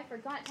 because I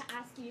forgot to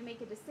ask you to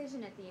make a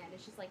decision at the end. And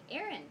she's like,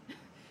 Erin,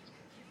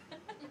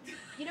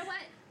 you know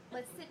what?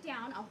 Let's sit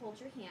down. I'll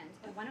hold your hand.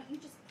 And why don't you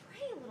just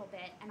pray a little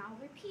bit, and I'll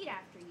repeat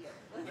after you.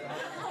 And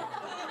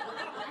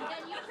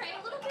then you pray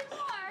a little bit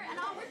more, and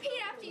I'll repeat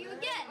after you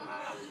again.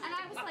 And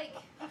I was like,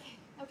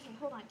 okay,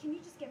 hold on. Can you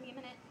just give me a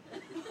minute?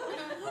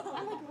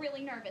 I'm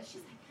really nervous.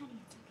 She's like, honey,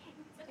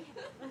 it's okay.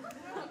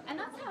 And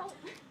that's how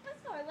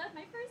I led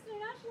my first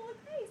international with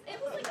Grace. It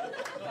was like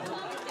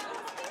calming down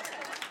the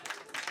spirit.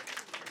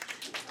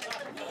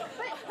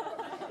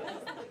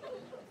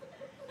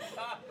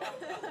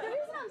 But the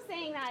reason I'm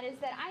saying that is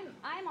that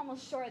I'm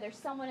almost sure there's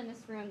someone in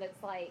this room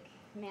that's like,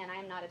 man,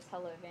 I'm not a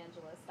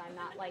televangelist. I'm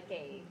not like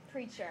a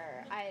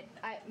preacher. I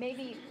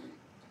maybe,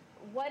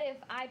 what if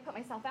I put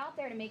myself out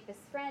there to make this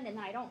friend and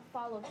then I don't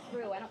follow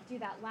through? I don't do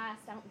that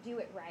last. I don't do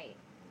it right.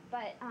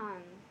 But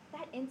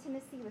that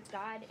intimacy with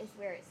God is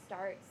where it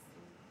starts,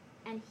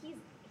 and He's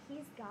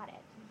got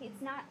it.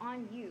 It's not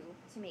on you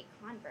to make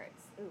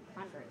converts. Ooh,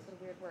 converts, what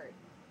a weird word.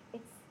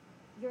 It's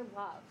your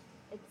love.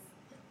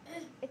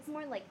 It's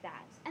more like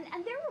that. And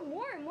there were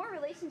more and more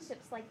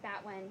relationships like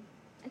that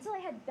until I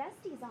had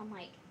besties on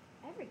like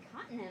every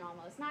continent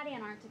almost. Not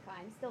Antarctica.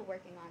 I'm still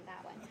working on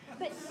that one.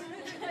 But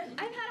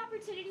I've had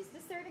opportunities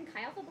to serve in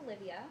Chi Alpha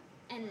Bolivia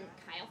and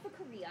Chi Alpha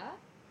Korea,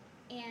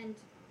 and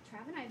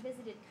Trav and I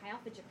visited Chi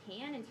Alpha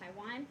Japan and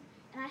Taiwan,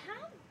 and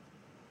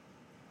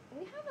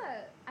we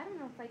have I don't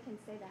know if I can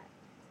say that.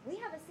 We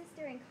have a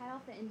sister in Chi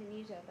Alpha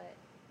Indonesia, but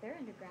they're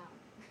underground,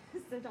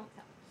 so don't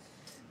tell.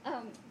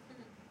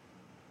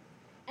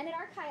 And at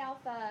our Chi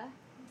Alpha,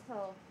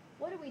 so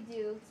what do we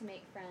do to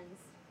make friends?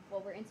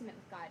 Well, we're intimate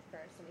with God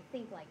first, and we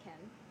think like Him,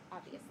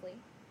 obviously.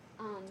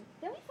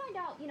 Then we find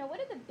out, what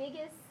are the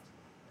biggest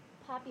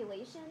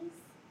populations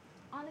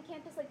on the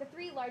campus? Like the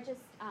three largest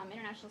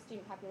international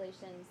student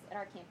populations at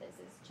our campus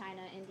is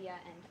China, India,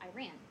 and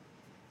Iran.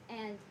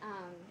 And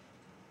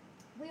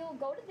we'll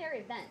go to their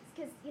events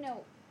because,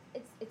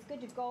 it's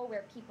good to go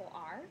where people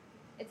are.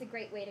 It's a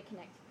great way to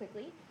connect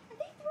quickly. And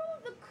they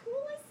throw the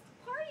coolest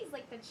parties,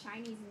 like the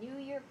Chinese New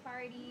Year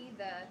party.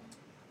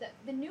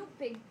 The new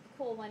big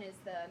cool one is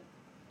the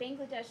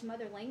Bangladesh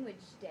Mother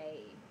Language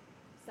Day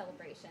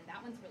celebration.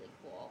 That one's really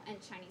cool.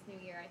 And Chinese New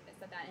Year, I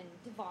said that, and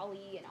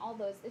Diwali and all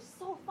those. They're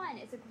so fun.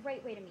 It's a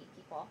great way to meet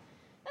people.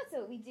 That's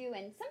what we do.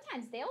 And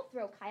sometimes they'll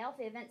throw Chi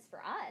Alpha events for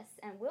us,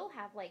 and we'll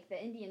have like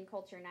the Indian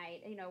culture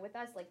night, with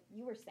us, like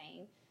you were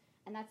saying.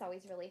 And that's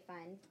always really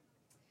fun.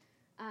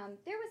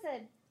 There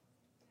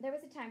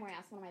was a time where I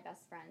asked one of my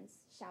best friends,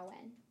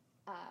 Xiaowen,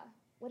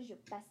 what is your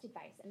best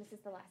advice? And this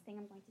is the last thing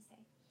I'm going to say.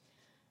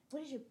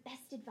 What is your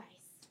best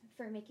advice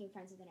for making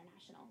friends with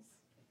internationals?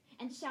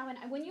 And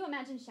Xiaowen, when you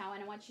imagine Xiaowen,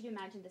 I want you to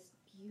imagine this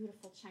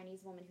beautiful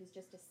Chinese woman who's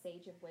just a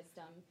sage of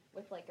wisdom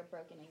with like a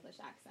broken English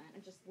accent. I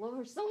just love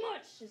her so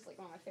much. She's like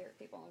one of my favorite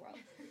people in the world.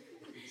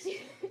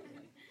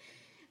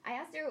 I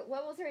asked her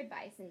what was her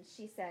advice, and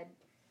she said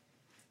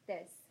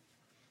this: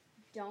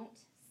 don't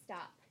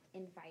stop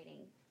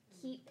inviting.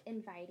 Keep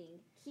inviting.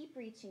 Keep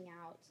reaching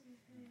out.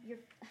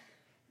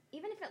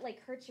 Even if it like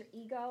hurts your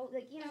ego,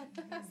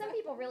 some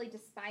people really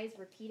despise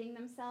repeating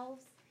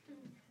themselves.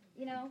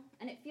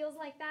 And it feels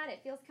like that.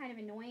 It feels kind of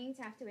annoying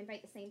to have to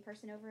invite the same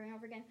person over and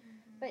over again.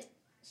 But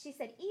she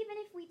said, even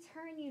if we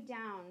turn you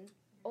down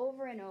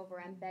over and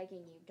over, I'm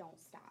begging you, don't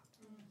stop.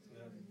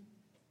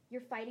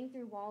 You're fighting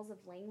through walls of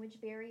language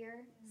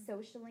barrier,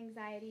 social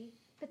anxiety,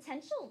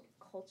 potential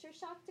culture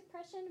shock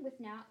depression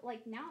now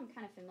I'm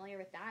kind of familiar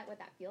with that, what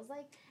that feels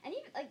like. And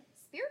even like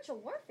spiritual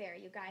warfare,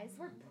 you guys.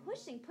 We're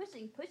pushing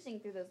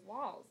through those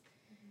walls.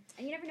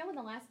 And you never know when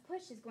the last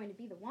push is going to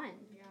be the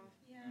one. Yeah,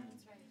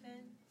 that's right.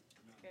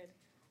 Good.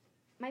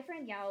 My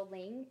friend Yao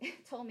Ling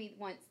told me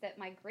once that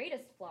my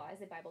greatest flaw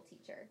as a Bible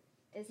teacher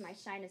is my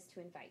shyness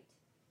to invite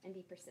and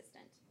be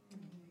persistent.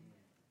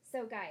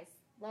 So guys,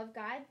 love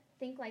God,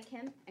 think like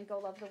Him, and go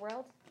love the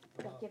world.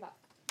 Don't give up.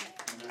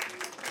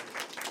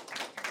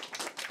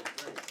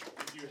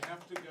 If you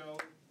have to go,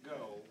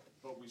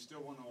 but we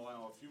still want to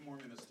allow a few more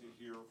minutes to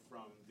hear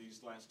from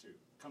these last two.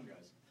 Come,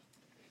 guys.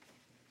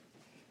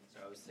 So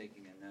I was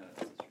taking a note.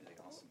 That's really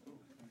awesome.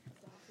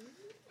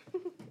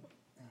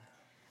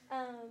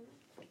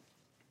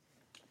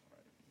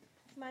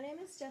 My name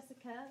is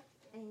Jessica,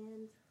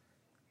 and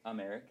I'm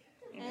Eric.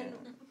 And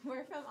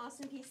we're from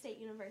Austin Peay State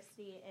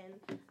University,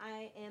 and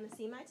I am a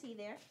CMIT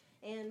there.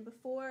 And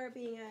before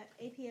being at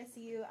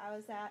APSU, I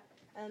was at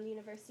the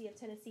University of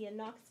Tennessee in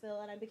Knoxville,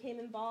 and I became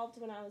involved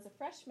when I was a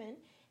freshman,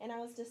 and I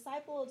was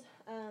discipled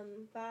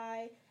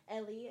by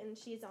Ellie, and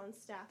she's on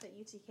staff at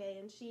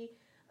UTK, and she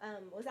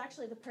was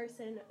actually the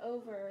person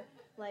over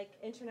like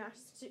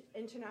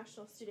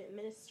international student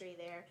ministry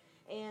there.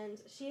 And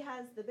she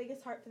has the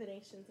biggest heart for the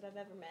nations that I've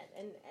ever met.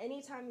 And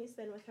anytime you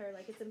spend with her,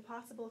 like, it's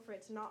impossible for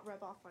it to not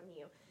rub off on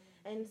you.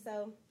 And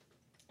so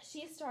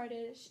she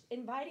started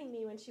inviting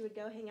me when she would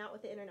go hang out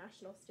with the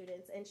international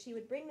students. And she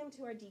would bring them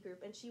to our D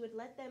group, and she would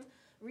let them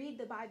read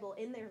the Bible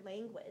in their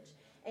language.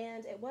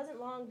 And it wasn't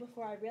long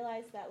before I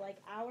realized that, like,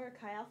 our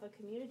Chi Alpha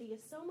community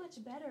is so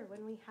much better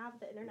when we have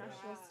the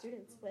international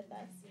students with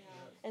us.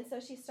 And so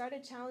she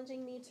started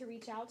challenging me to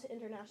reach out to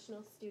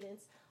international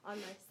students on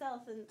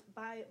myself and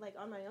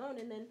on my own,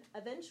 and then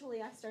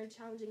eventually I started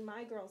challenging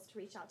my girls to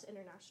reach out to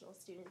international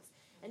students.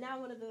 And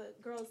now one of the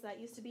girls that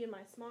used to be in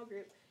my small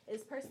group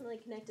is personally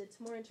connected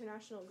to more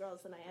international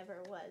girls than I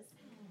ever was.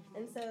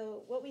 And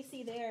so what we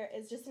see there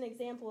is just an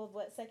example of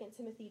what 2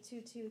 Timothy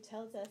 2:2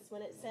 tells us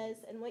when it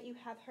says, "And what you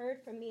have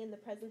heard from me in the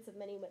presence of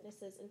many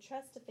witnesses,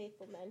 entrust to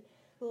faithful men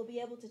who will be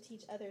able to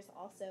teach others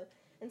also."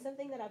 And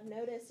something that I've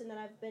noticed and that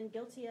I've been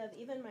guilty of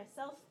even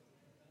myself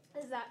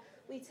is that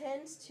we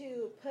tend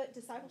to put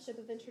discipleship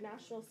of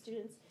international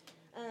students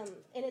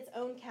in its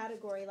own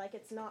category, like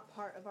it's not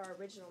part of our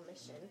original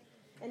mission.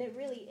 And it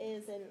really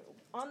is. And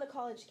on the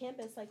college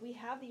campus, like, we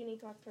have the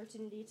unique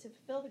opportunity to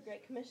fulfill the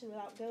Great Commission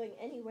without going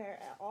anywhere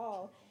at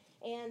all.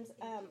 And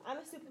I'm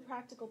a super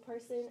practical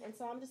person, and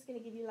so I'm just going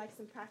to give you like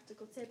some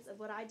practical tips of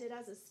what I did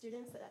as a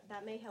student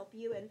that may help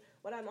you, and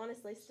what I'm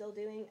honestly still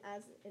doing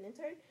as an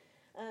intern.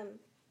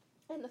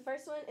 And the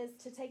first one is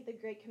to take the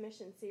Great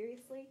Commission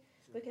seriously,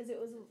 because it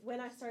was when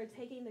I started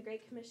taking the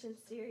Great Commission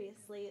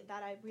seriously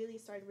that I really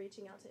started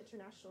reaching out to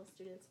international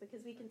students,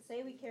 because we can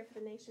say we care for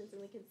the nations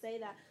and we can say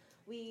that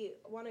we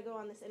want to go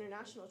on this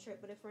international trip,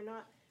 but if we're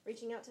not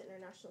reaching out to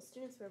international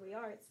students where we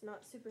are, it's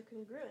not super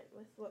congruent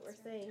with what we're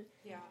saying.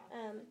 Yeah.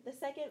 The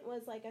second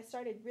was, like, I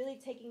started really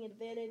taking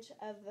advantage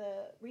of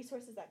the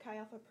resources that Chi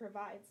Alpha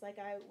provides. Like,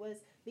 I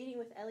was meeting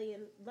with Ellie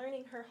and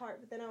learning her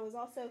heart, but then I was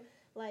also,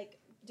 like,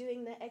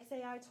 doing the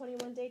XAI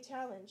 21-day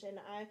challenge, and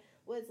I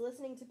was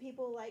listening to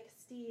people like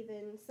Steve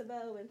and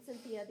Savo and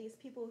Cynthia, these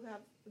people who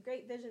have a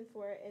great vision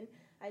for it, and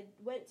I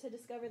went to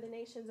Discover the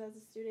Nations as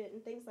a student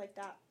and things like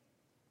that.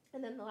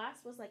 And then the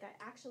last was, like,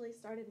 I actually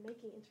started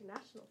making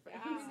international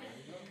friends.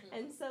 Yeah.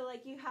 And so,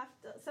 like, you have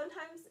to,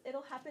 sometimes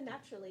it'll happen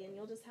naturally, and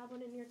you'll just have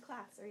one in your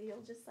class, or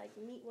you'll just, like,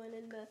 meet one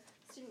in the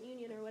student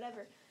union or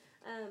whatever.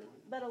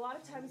 But a lot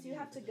of times you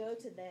have to go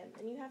to them,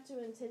 and you have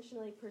to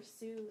intentionally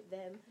pursue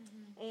them.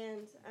 Mm-hmm.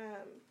 And,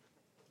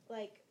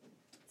 like,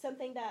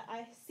 something that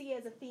I see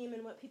as a theme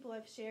in what people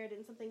have shared,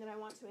 and something that I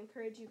want to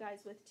encourage you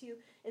guys with too,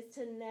 is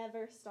to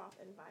never stop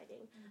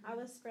inviting. Mm-hmm. I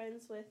was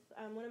friends with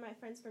one of my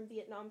friends from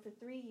Vietnam for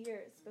 3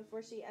 years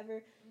before she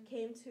ever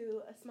came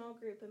to a small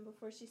group, and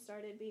before she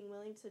started being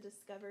willing to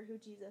discover who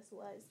Jesus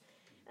was.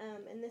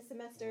 And this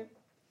semester,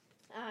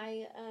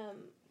 I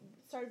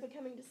started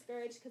becoming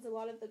discouraged because a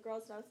lot of the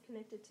girls that I was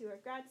connected to are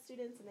grad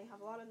students, and they have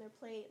a lot on their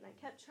plate, and I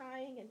kept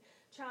trying,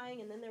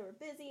 and then they were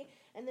busy.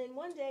 And then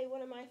one day,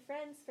 one of my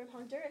friends from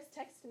Honduras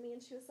texted me,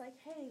 and she was like,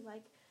 hey,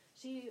 like,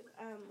 she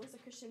was a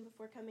Christian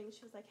before coming.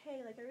 She was like,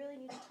 hey, like, I really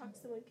need to talk to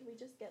someone. Can we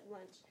just get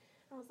lunch?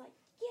 And I was like,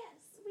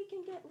 yes, we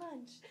can get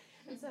lunch.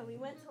 And so we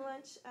went to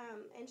lunch,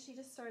 and she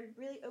just started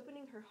really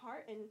opening her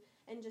heart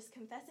and just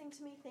confessing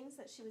to me things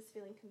that she was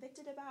feeling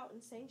convicted about,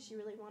 and saying she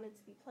really wanted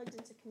to be plugged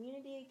into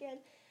community again.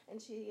 And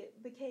she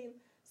became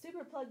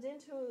super plugged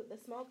into the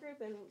small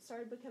group and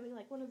started becoming,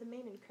 like, one of the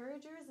main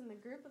encouragers in the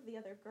group of the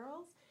other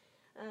girls.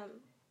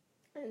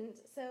 And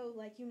so,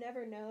 like, you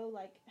never know,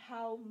 like,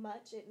 how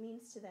much it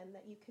means to them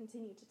that you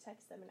continue to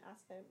text them and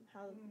ask them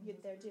how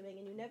they're doing.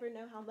 And you never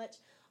know how much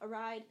a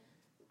ride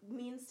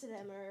means to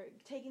them, or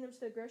taking them to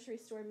the grocery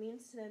store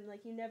means to them.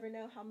 Like, you never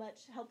know how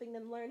much helping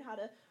them learn how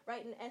to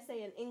write an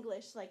essay in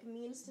English, like,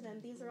 means to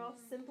them. These are all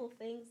simple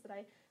things that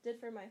I did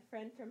for my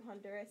friend from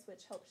Honduras,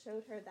 which helped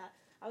showed her that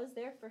I was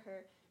there for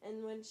her,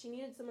 and when she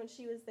needed someone,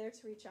 she was there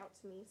to reach out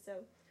to me. So,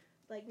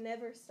 like,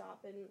 never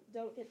stop and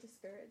don't get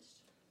discouraged.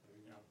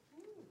 Yeah.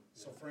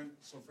 So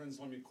friends,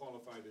 let me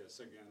qualify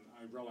this again.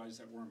 I realize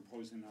that we're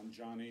imposing on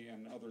Johnny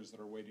and others that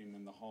are waiting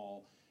in the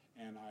hall,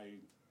 and I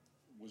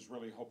was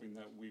really hoping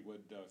that we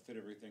would fit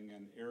everything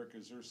in. Eric,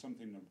 is there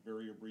something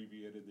very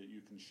abbreviated that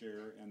you can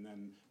share? And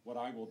then what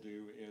I will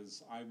do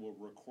is I will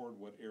record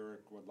what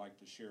Eric would like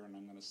to share, and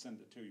I'm going to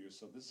send it to you.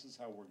 So this is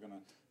how we're going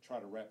to try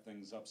to wrap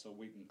things up, so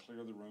we can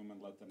clear the room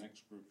and let the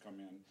next group come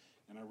in.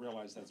 And I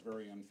realize that's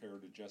very unfair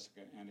to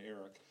Jessica and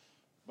Eric,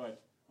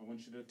 but I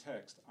want you to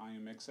text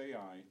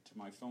IMXAI to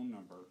my phone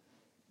number.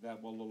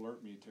 That will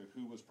alert me to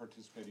who was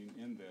participating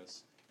in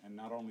this, and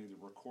not only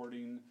the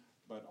recording,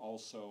 but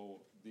also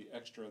the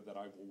extra that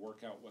I will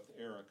work out with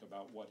Eric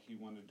about what he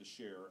wanted to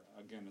share.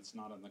 Again, it's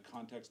not in the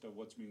context of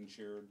what's being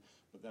shared,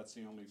 but that's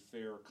the only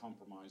fair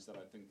compromise that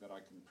I think that I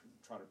can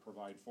try to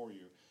provide for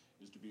you,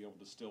 is to be able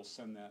to still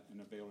send that and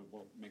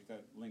make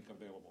that link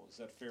available. Is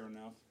that fair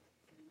enough?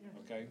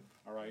 Okay,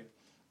 all right.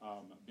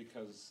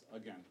 Because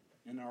again,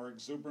 in our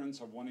exuberance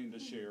of wanting to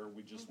share,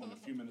 we just want a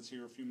few minutes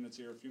here, a few minutes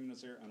here, a few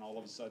minutes here, and all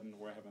of a sudden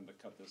we're having to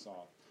cut this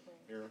off.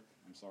 Eric,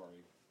 I'm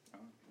sorry. Oh,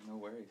 no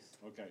worries.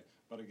 Okay,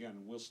 but again,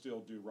 we'll still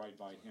do right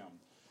by him.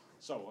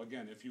 So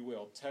again, if you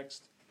will,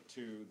 text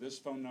to this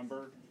phone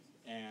number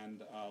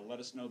and let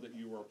us know that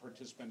you are a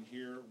participant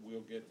here.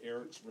 We'll get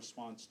Eric's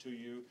response to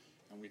you,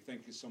 and we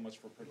thank you so much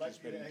for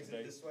participating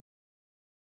today.